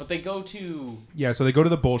 But they go to so they go to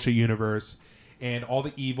the bullshit universe, and all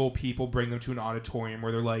the evil people bring them to an auditorium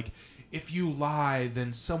where they're like, "If you lie,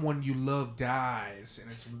 then someone you love dies,"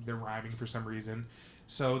 and they're rhyming for some reason.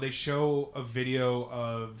 So they show a video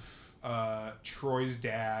of Troy's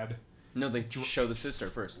dad. No, they show the sister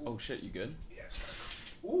first. Oh shit, you good?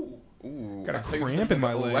 Yes. Ooh. Got a cramp in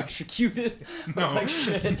my leg. Electrocuted. No. I was like,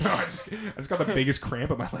 shit. No, I just got the biggest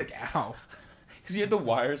cramp in my leg. Ow. Because you had the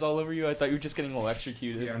wires all over you. I thought you were just getting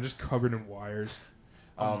electrocuted. Yeah, I'm just covered in wires.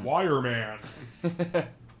 Wire man.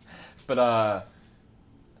 But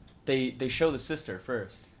they show the sister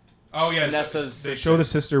first. Oh yeah, they show the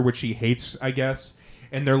sister, which she hates, I guess.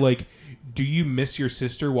 And they're like, "Do you miss your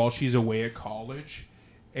sister while she's away at college?"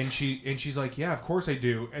 And she's like, "Yeah, of course I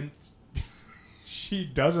do." And she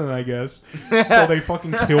doesn't, I guess. So they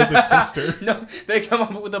fucking kill the sister. No, they come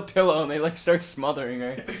up with a pillow and they like start smothering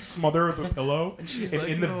her. They smother her with a pillow. And like,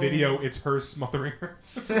 in the video, it's her smothering her.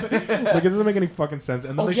 Like, it doesn't make any fucking sense.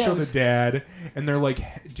 And then they show the dad, and they're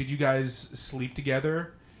like, "Did you guys sleep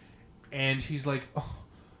together?" And he's like, "Oh,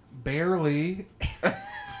 barely."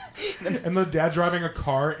 And the dad driving a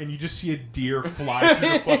car, and you just see a deer fly through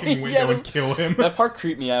the fucking window and kill him. That part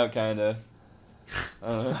creeped me out, kind of. I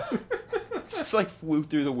don't know. Just like flew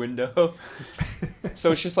through the window.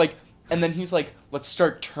 So it's just like, and then he's like, "Let's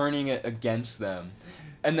start turning it against them."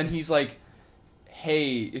 And then he's like,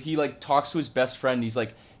 "Hey," he like talks to his best friend. He's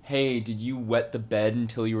like, "Hey, did you wet the bed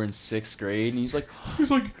until you were in 6th grade?" And he's like,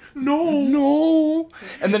 no.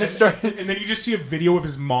 And then it started. And then you just see a video of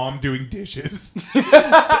his mom doing dishes.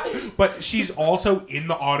 But she's also in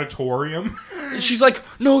the auditorium. And she's like,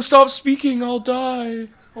 "No, stop speaking. I'll die.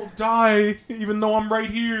 I'll die, even though I'm right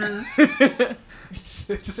here." It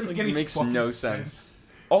doesn't make any makes fucking no sense.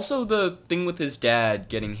 Also, the thing with his dad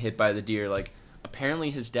getting hit by the deer, like, apparently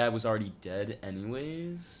his dad was already dead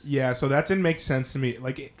anyways. Yeah, so that didn't make sense to me.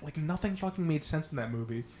 Like nothing fucking made sense in that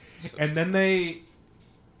movie. And then they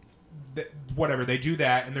do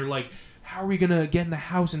that, and they're like, "How are we gonna get in the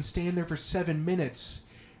house and stay in there for 7 minutes?"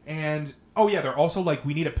 And they're also like,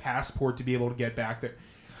 "We need a passport to be able to get back there."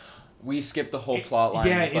 We skipped the whole plot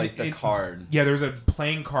line with the card. Yeah, there's a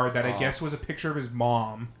playing card that I guess was a picture of his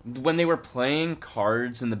mom. When they were playing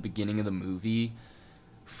cards in the beginning of the movie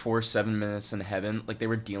for 7 Minutes in Heaven, like they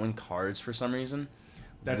were dealing cards for some reason.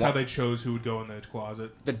 That's how they chose who would go in the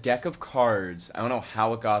closet. The deck of cards, I don't know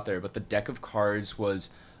how it got there, but the deck of cards was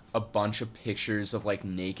a bunch of pictures of like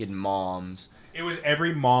naked moms. It was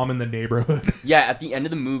every mom in the neighborhood. Yeah, at the end of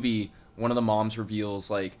the movie, one of the moms reveals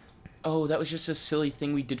like, "Oh, that was just a silly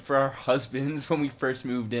thing we did for our husbands when we first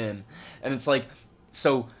moved in." And it's like,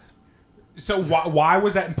 so why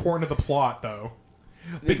was that important to the plot though?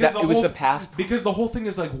 Because it was the past. Because the whole thing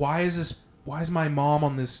is like, why is my mom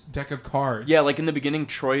on this deck of cards? Yeah, like in the beginning,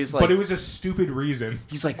 Troy is like, but it was a stupid reason.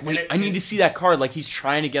 He's like, "Wait, I need to see that card." Like he's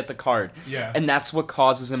trying to get the card. Yeah. And that's what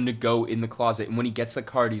causes him to go in the closet. And when he gets the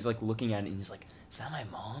card, he's like looking at it and he's like, "Is that my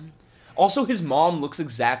mom?" Also, his mom looks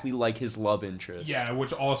exactly like his love interest. Yeah,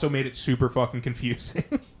 which also made it super fucking confusing.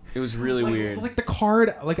 It was really weird. Like the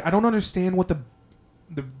card, like I don't understand what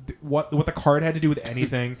what the card had to do with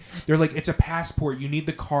anything. They're like, "It's a passport. You need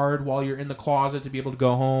the card while you're in the closet to be able to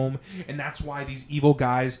go home, and that's why these evil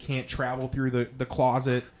guys can't travel through the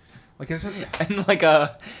closet." Like, and like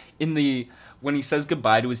in the when he says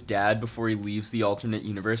goodbye to his dad before he leaves the alternate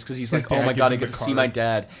universe, because he's His like, oh dad my gives god, I him get the to see my card.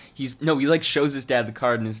 dad. He like shows his dad the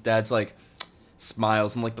card, and his dad's like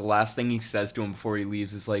smiles, and like the last thing he says to him before he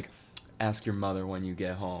leaves is like, ask your mother when you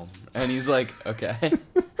get home. And he's like, okay.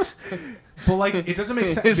 But like, it doesn't make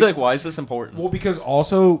sense. He's like, why is this important? Well, because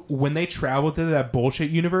also when they traveled to that bullshit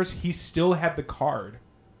universe, he still had the card.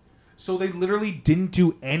 So they literally didn't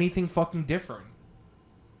do anything fucking different.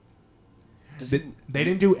 They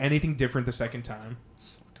didn't do anything different the second time.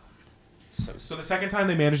 So dumb. So the second time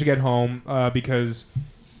they managed to get home because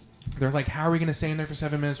they're like, how are we going to stay in there for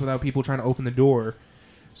 7 minutes without people trying to open the door?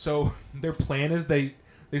 So their plan is they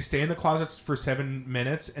stay in the closets for 7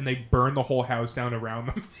 minutes and they burn the whole house down around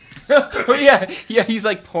them. Oh, yeah, he's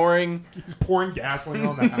like pouring... He's pouring gasoline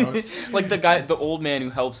on the house. like the old man who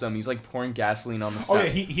helps them, he's like pouring gasoline on the steps. Oh yeah,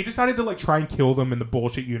 he decided to like try and kill them in the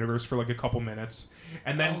bullshit universe for like a couple minutes,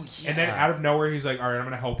 and then out of nowhere he's like, all right, I'm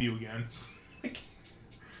gonna help you again. Like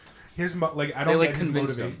his like I don't they get like his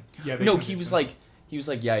convinced motivate. him. Yeah, No, he was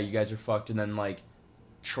like, yeah, you guys are fucked, and then like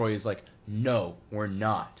Troy is like, no, we're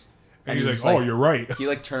not. and he he's was like, oh, you're right. He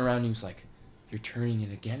like turned around and he was like, you're turning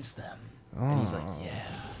it against them. And he's like, yeah.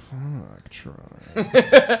 Fuck,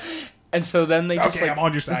 Troy. And so then they just Okay, like, I'm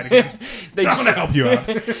on your side again. they I'm just gonna help you out.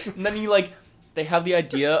 and then they have the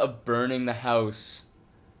idea of burning the house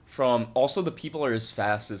from. Also, the people are as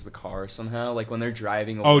fast as the car somehow. Like when they're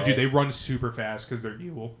driving away. Oh, dude, they run super fast because they're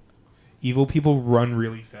evil. Evil people run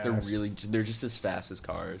really fast. They're just as fast as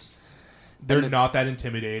cars. They're not that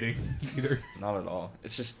intimidating either. Not at all.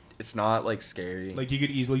 It's not like scary. Like you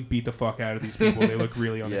could easily beat the fuck out of these people. They look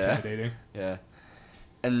really unintimidating. Yeah.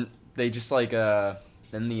 And they just like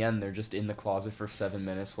in the end they're just in the closet for 7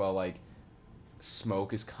 minutes while like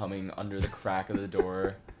smoke is coming under the crack of the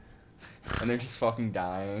door. And they're just fucking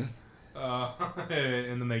dying.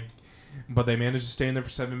 And then they manage to stay in there for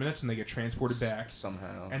 7 minutes and they get transported back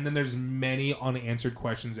somehow. And then there's many unanswered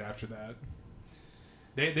questions after that.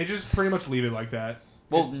 They just pretty much leave it like that.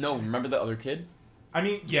 Well, no, remember the other kid? I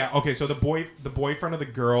mean, yeah, okay, so the boyfriend of the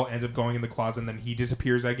girl ends up going in the closet and then he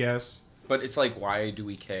disappears, I guess. But it's like, why do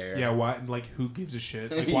we care? Yeah, why? Like, who gives a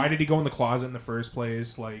shit? Like, why did he go in the closet in the first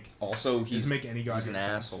place? Like, also doesn't make any he's an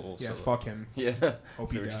goddamn sense. asshole. Yeah, so fuck him. Yeah. Hope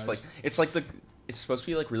So he we're dies. just like, it's like it's supposed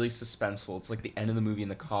to be like really suspenseful. It's like the end of the movie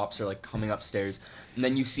and the cops are like coming upstairs, and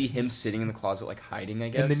then you see him sitting in the closet like hiding, I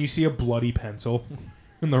guess. And then you see a bloody pencil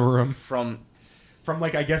in the room. from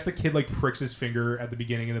Like, I guess the kid like pricks his finger at the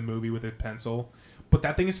beginning of the movie with a pencil, but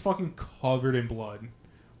that thing is fucking covered in blood.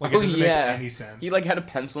 Like, it doesn't make any sense. He like had a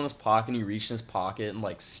pencil in his pocket and he reached in his pocket and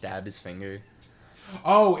like stabbed his finger.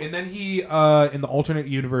 Oh, and then he in the alternate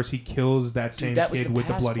universe he kills that same Dude, kid with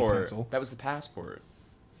the bloody pencil. That was the passport.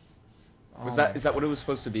 Oh Is my- that what it was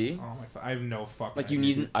supposed to be? Oh my! I have no fucking. Like you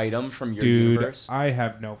idea. need an item from your Dude, universe. I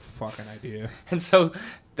have no fucking idea. And so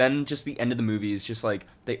then just the end of the movie is just like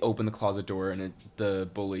they open the closet door and the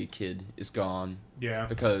bully kid is gone Yeah.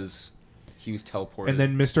 because he was teleported. And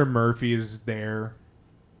then Mr. Murphy is there.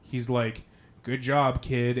 He's like, "Good job,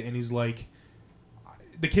 kid," and he's like,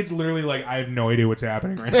 the kid's literally like, "I have no idea what's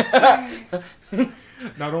happening right now."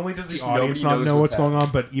 Not only does the Just audience nobody not knows know what's what's going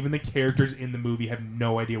on, but even the characters in the movie have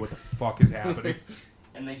no idea what the fuck is happening.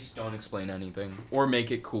 And they just don't explain anything or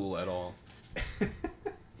make it cool at all.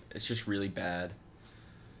 It's just really bad.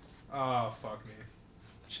 Oh, fuck me.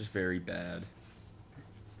 It's just very bad.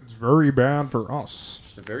 It's very bad for us.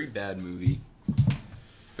 Just a very bad movie.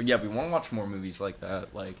 But yeah, we want to watch more movies like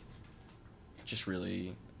that. Like, just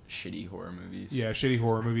really shitty horror movies. Yeah, shitty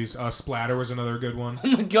horror movies. Splatter was another good one. Oh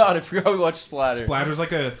my god, I forgot we watched Splatter. Splatter's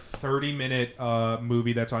like a 30-minute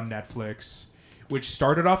movie that's on Netflix, which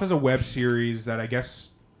started off as a web series that I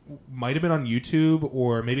guess might have been on YouTube,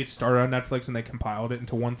 or maybe it started on Netflix and they compiled it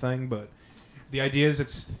into one thing. But the idea is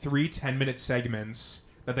it's 3 10-minute segments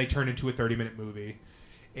that they turn into a 30-minute movie.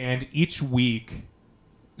 And each week,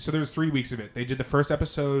 so there's 3 weeks of it. They did the first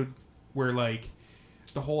episode where like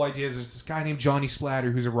the whole idea is there's this guy named Johnny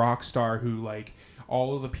Splatter who's a rock star who like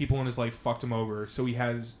all of the people in his life fucked him over, so he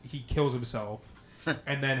kills himself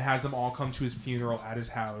and then has them all come to his funeral at his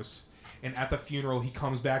house. And at the funeral he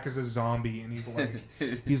comes back as a zombie and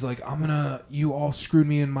he's like you all screwed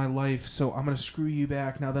me in my life, so I'm gonna screw you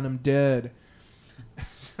back now that I'm dead.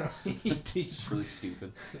 So It's really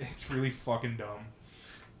stupid. it's really fucking dumb.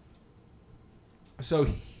 So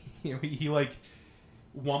he like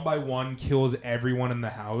one by one kills everyone in the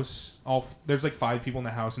house. There's like 5 people in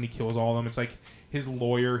the house and he kills all of them. It's like his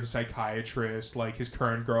lawyer, his psychiatrist, like his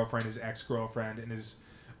current girlfriend, his ex-girlfriend, and his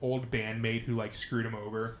old bandmate who like screwed him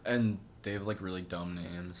over. And they have like really dumb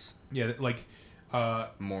names. Yeah, like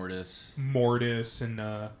Mortis Mortis and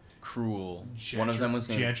Cruel. One of them was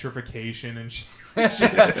named gentrification and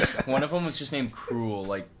shit. One of them was just named Cruel,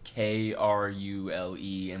 like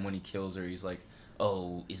Krule, and when he kills her, he's like,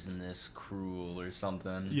 "Oh, isn't this cruel?" or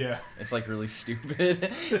something. Yeah. It's like really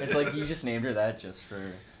stupid. It's like you just named her that just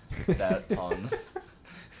for that pun.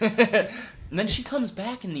 And then she comes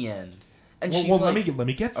back in the end. And she's like, let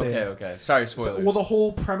me get there. Okay. Sorry, spoilers. So, the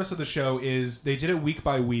whole premise of the show is they did it week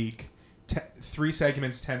by week, 3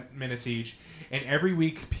 segments, 10 minutes each, and every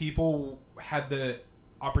week people had the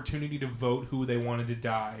opportunity to vote who they wanted to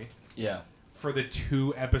die. Yeah. For the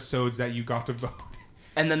 2 episodes that you got to vote.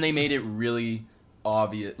 And then they made it really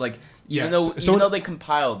obvious, like even though they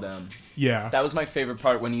compiled them. Yeah. That was my favorite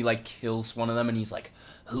part when he like kills one of them and he's like,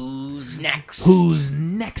 "Who's next? Who's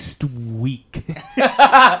next week?"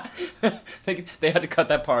 They had to cut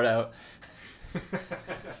that part out.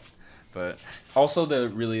 But also the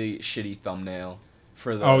really shitty thumbnail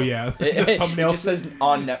for the. Oh yeah, the thumbnail it just says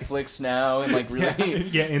on Netflix now and like really.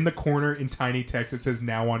 Yeah, in the corner in tiny text it says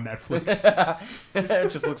now on Netflix. It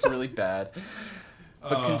just looks really bad.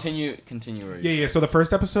 But continue. Yeah. So the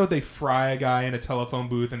first episode, they fry a guy in a telephone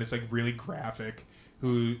booth, and it's like really graphic.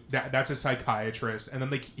 That's a psychiatrist, and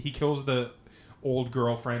then he kills the old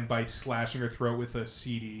girlfriend by slashing her throat with a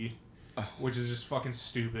CD, which is just fucking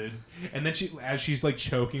stupid. And then as she's like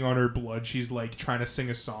choking on her blood, she's like trying to sing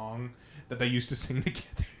a song that they used to sing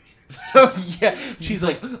together. So yeah, he's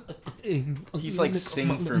like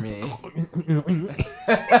sing for me.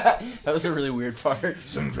 That was a really weird part.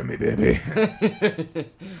 Sing for me, baby.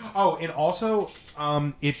 Oh, and also,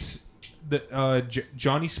 it's the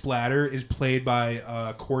Johnny Splatter is played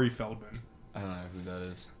by Corey Feldman. I don't know who that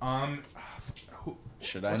is.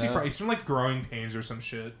 Should I know? He's from like Growing Pains or some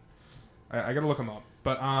shit. I gotta look him up.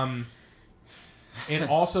 But and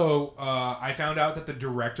also I found out that the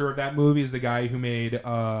director of that movie is the guy who made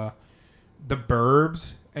The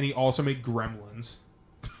Burbs, and he also made Gremlins.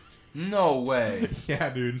 No way. Yeah,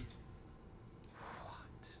 dude.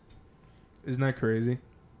 What? Isn't that crazy?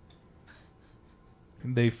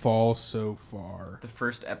 They fall so far. The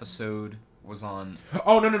first episode was on...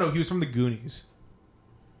 Oh, no. He was from the Goonies.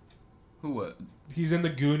 Who was? He's in the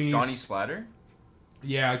Goonies. Johnny Splatter?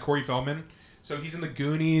 Yeah, Corey Feldman. So he's in the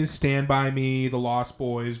Goonies, Stand By Me, The Lost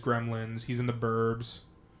Boys, Gremlins. He's in The Burbs.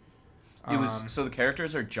 So the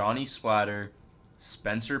characters are Johnny Splatter,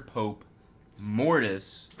 Spencer Pope,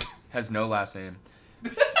 Mortis, has no last name,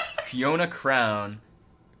 Fiona Crown,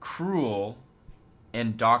 Cruel,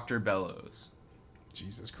 and Dr. Bellows.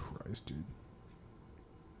 Jesus Christ, dude.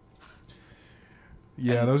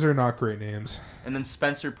 Yeah, those are not great names. And then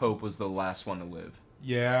Spencer Pope was the last one to live.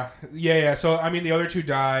 Yeah. So, I mean, the other 2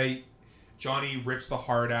 die. Johnny rips the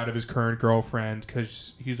heart out of his current girlfriend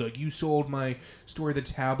because he's like, "You sold my story to the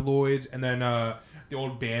tabloids." And then the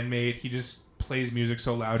old bandmate, he just plays music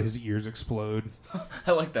so loud his ears explode.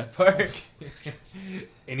 I like that part.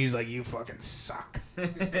 And he's like, "You fucking suck."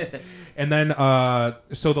 And then,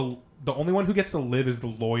 so the only one who gets to live is the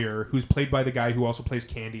lawyer, who's played by the guy who also plays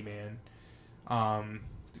Candyman.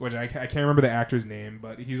 Which I can't remember the actor's name,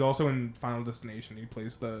 but he's also in Final Destination. He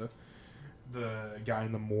plays the guy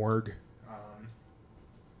in the morgue.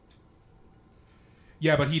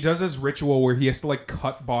 Yeah, but he does this ritual where he has to like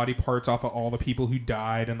cut body parts off of all the people who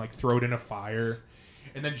died and like throw it in a fire.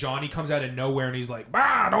 And then Johnny comes out of nowhere and he's like,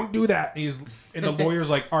 "Don't do that." And the lawyer's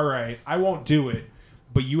like, "All right, I won't do it,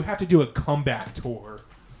 but you have to do a comeback tour."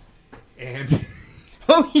 And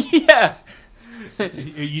oh yeah.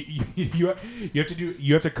 you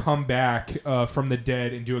have to come back from the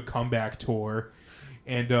dead and do a comeback tour,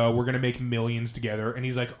 and we're gonna make millions together. And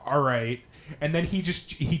he's like, "All right." And then he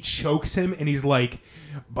chokes him, and he's like,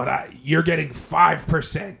 "But you're getting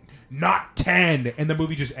 5%, not 10." And the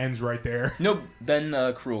movie just ends right there. No,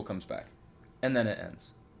 then Cruel comes back, and then it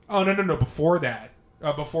ends. Oh no! Before that,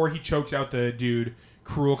 before he chokes out the dude,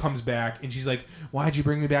 Cruel comes back, and she's like, "Why'd you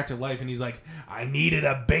bring me back to life?" And he's like, "I needed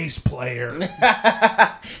a bass player."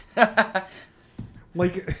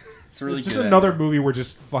 Like, it's really just good another movie where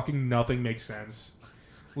just fucking nothing makes sense.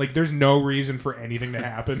 Like, there's no reason for anything to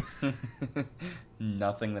happen.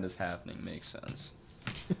 Nothing that is happening makes sense.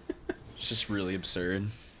 It's just really absurd.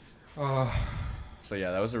 So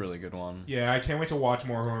yeah, that was a really good one. Yeah, I can't wait to watch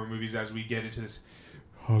more horror movies as we get into this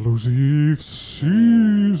Hallows Eve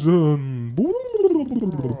season.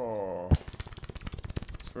 Oh,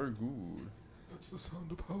 it's very good. That's the sound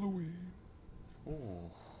of Halloween. Oh.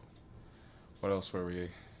 What else were we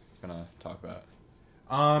gonna talk about?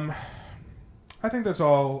 I think that's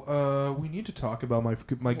all we need to talk about,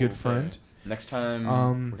 my good friend. Next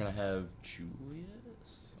time we're gonna have Julius.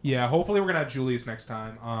 Yeah, hopefully we're gonna have Julius next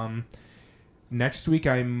time. Next week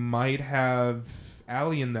I might have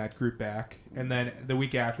Allie in that group back, and then the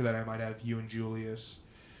week after that I might have you and Julius.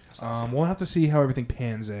 We'll have to see how everything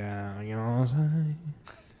pans out. You know what I'm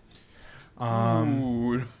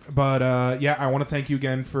saying? But yeah, I want to thank you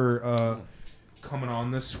again for coming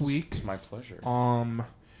on this week. It's my pleasure.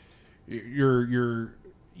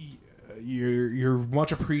 You're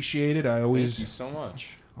much appreciated. I always Thank you so much.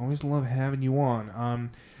 Always love having you on.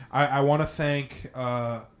 I want to thank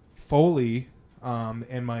Foley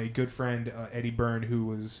and my good friend Eddie Byrne, who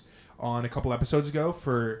was on a couple episodes ago,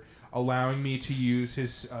 for allowing me to use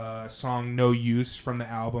his song "No Use" from the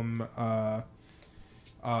album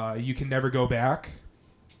 "You Can Never Go Back."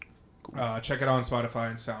 Check it out on Spotify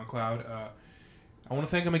and SoundCloud. I want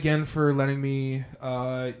to thank him again for letting me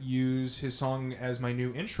use his song as my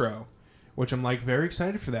new intro, which I'm very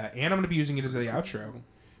excited for that, and I'm going to be using it as the outro.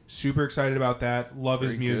 Super excited about that. Love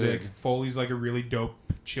his music. Good. Foley's a really dope,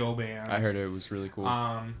 chill band. I heard it was really cool.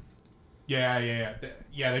 Yeah.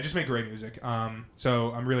 They just make great music.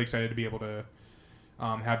 So I'm really excited to be able to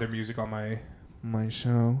have their music on my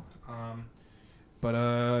show. But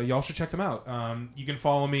y'all should check them out. You can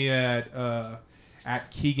follow me at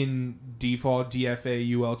Keegan Default,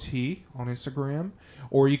 DFAULT on Instagram,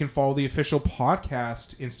 or you can follow the official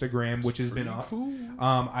podcast Instagram, which has been up. Cool.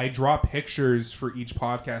 I draw pictures for each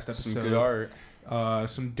podcast episode. Some good art.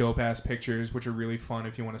 Some dope ass pictures, which are really fun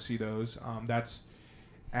if you want to see those. That's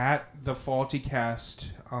at the Faulty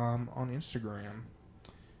Cast on Instagram.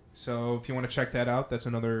 So if you want to check that out, that's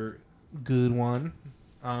another good one.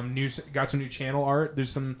 Got some new channel art.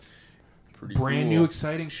 There's some brand new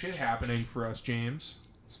exciting shit happening for us, James.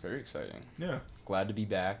 It's very exciting. Yeah. Glad to be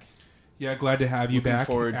back. Yeah, glad to have you Looking back.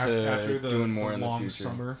 forward to after the doing more the in the long future.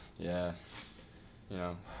 summer. Yeah.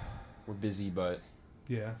 We're busy, but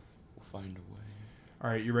Yeah. we'll find a way. All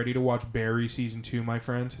right, you ready to watch Barry season 2, my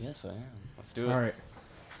friend? Yes, I am. Let's do it. All right.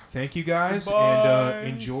 Thank you guys, Goodbye. and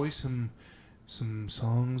enjoy some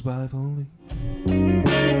songs by Foley.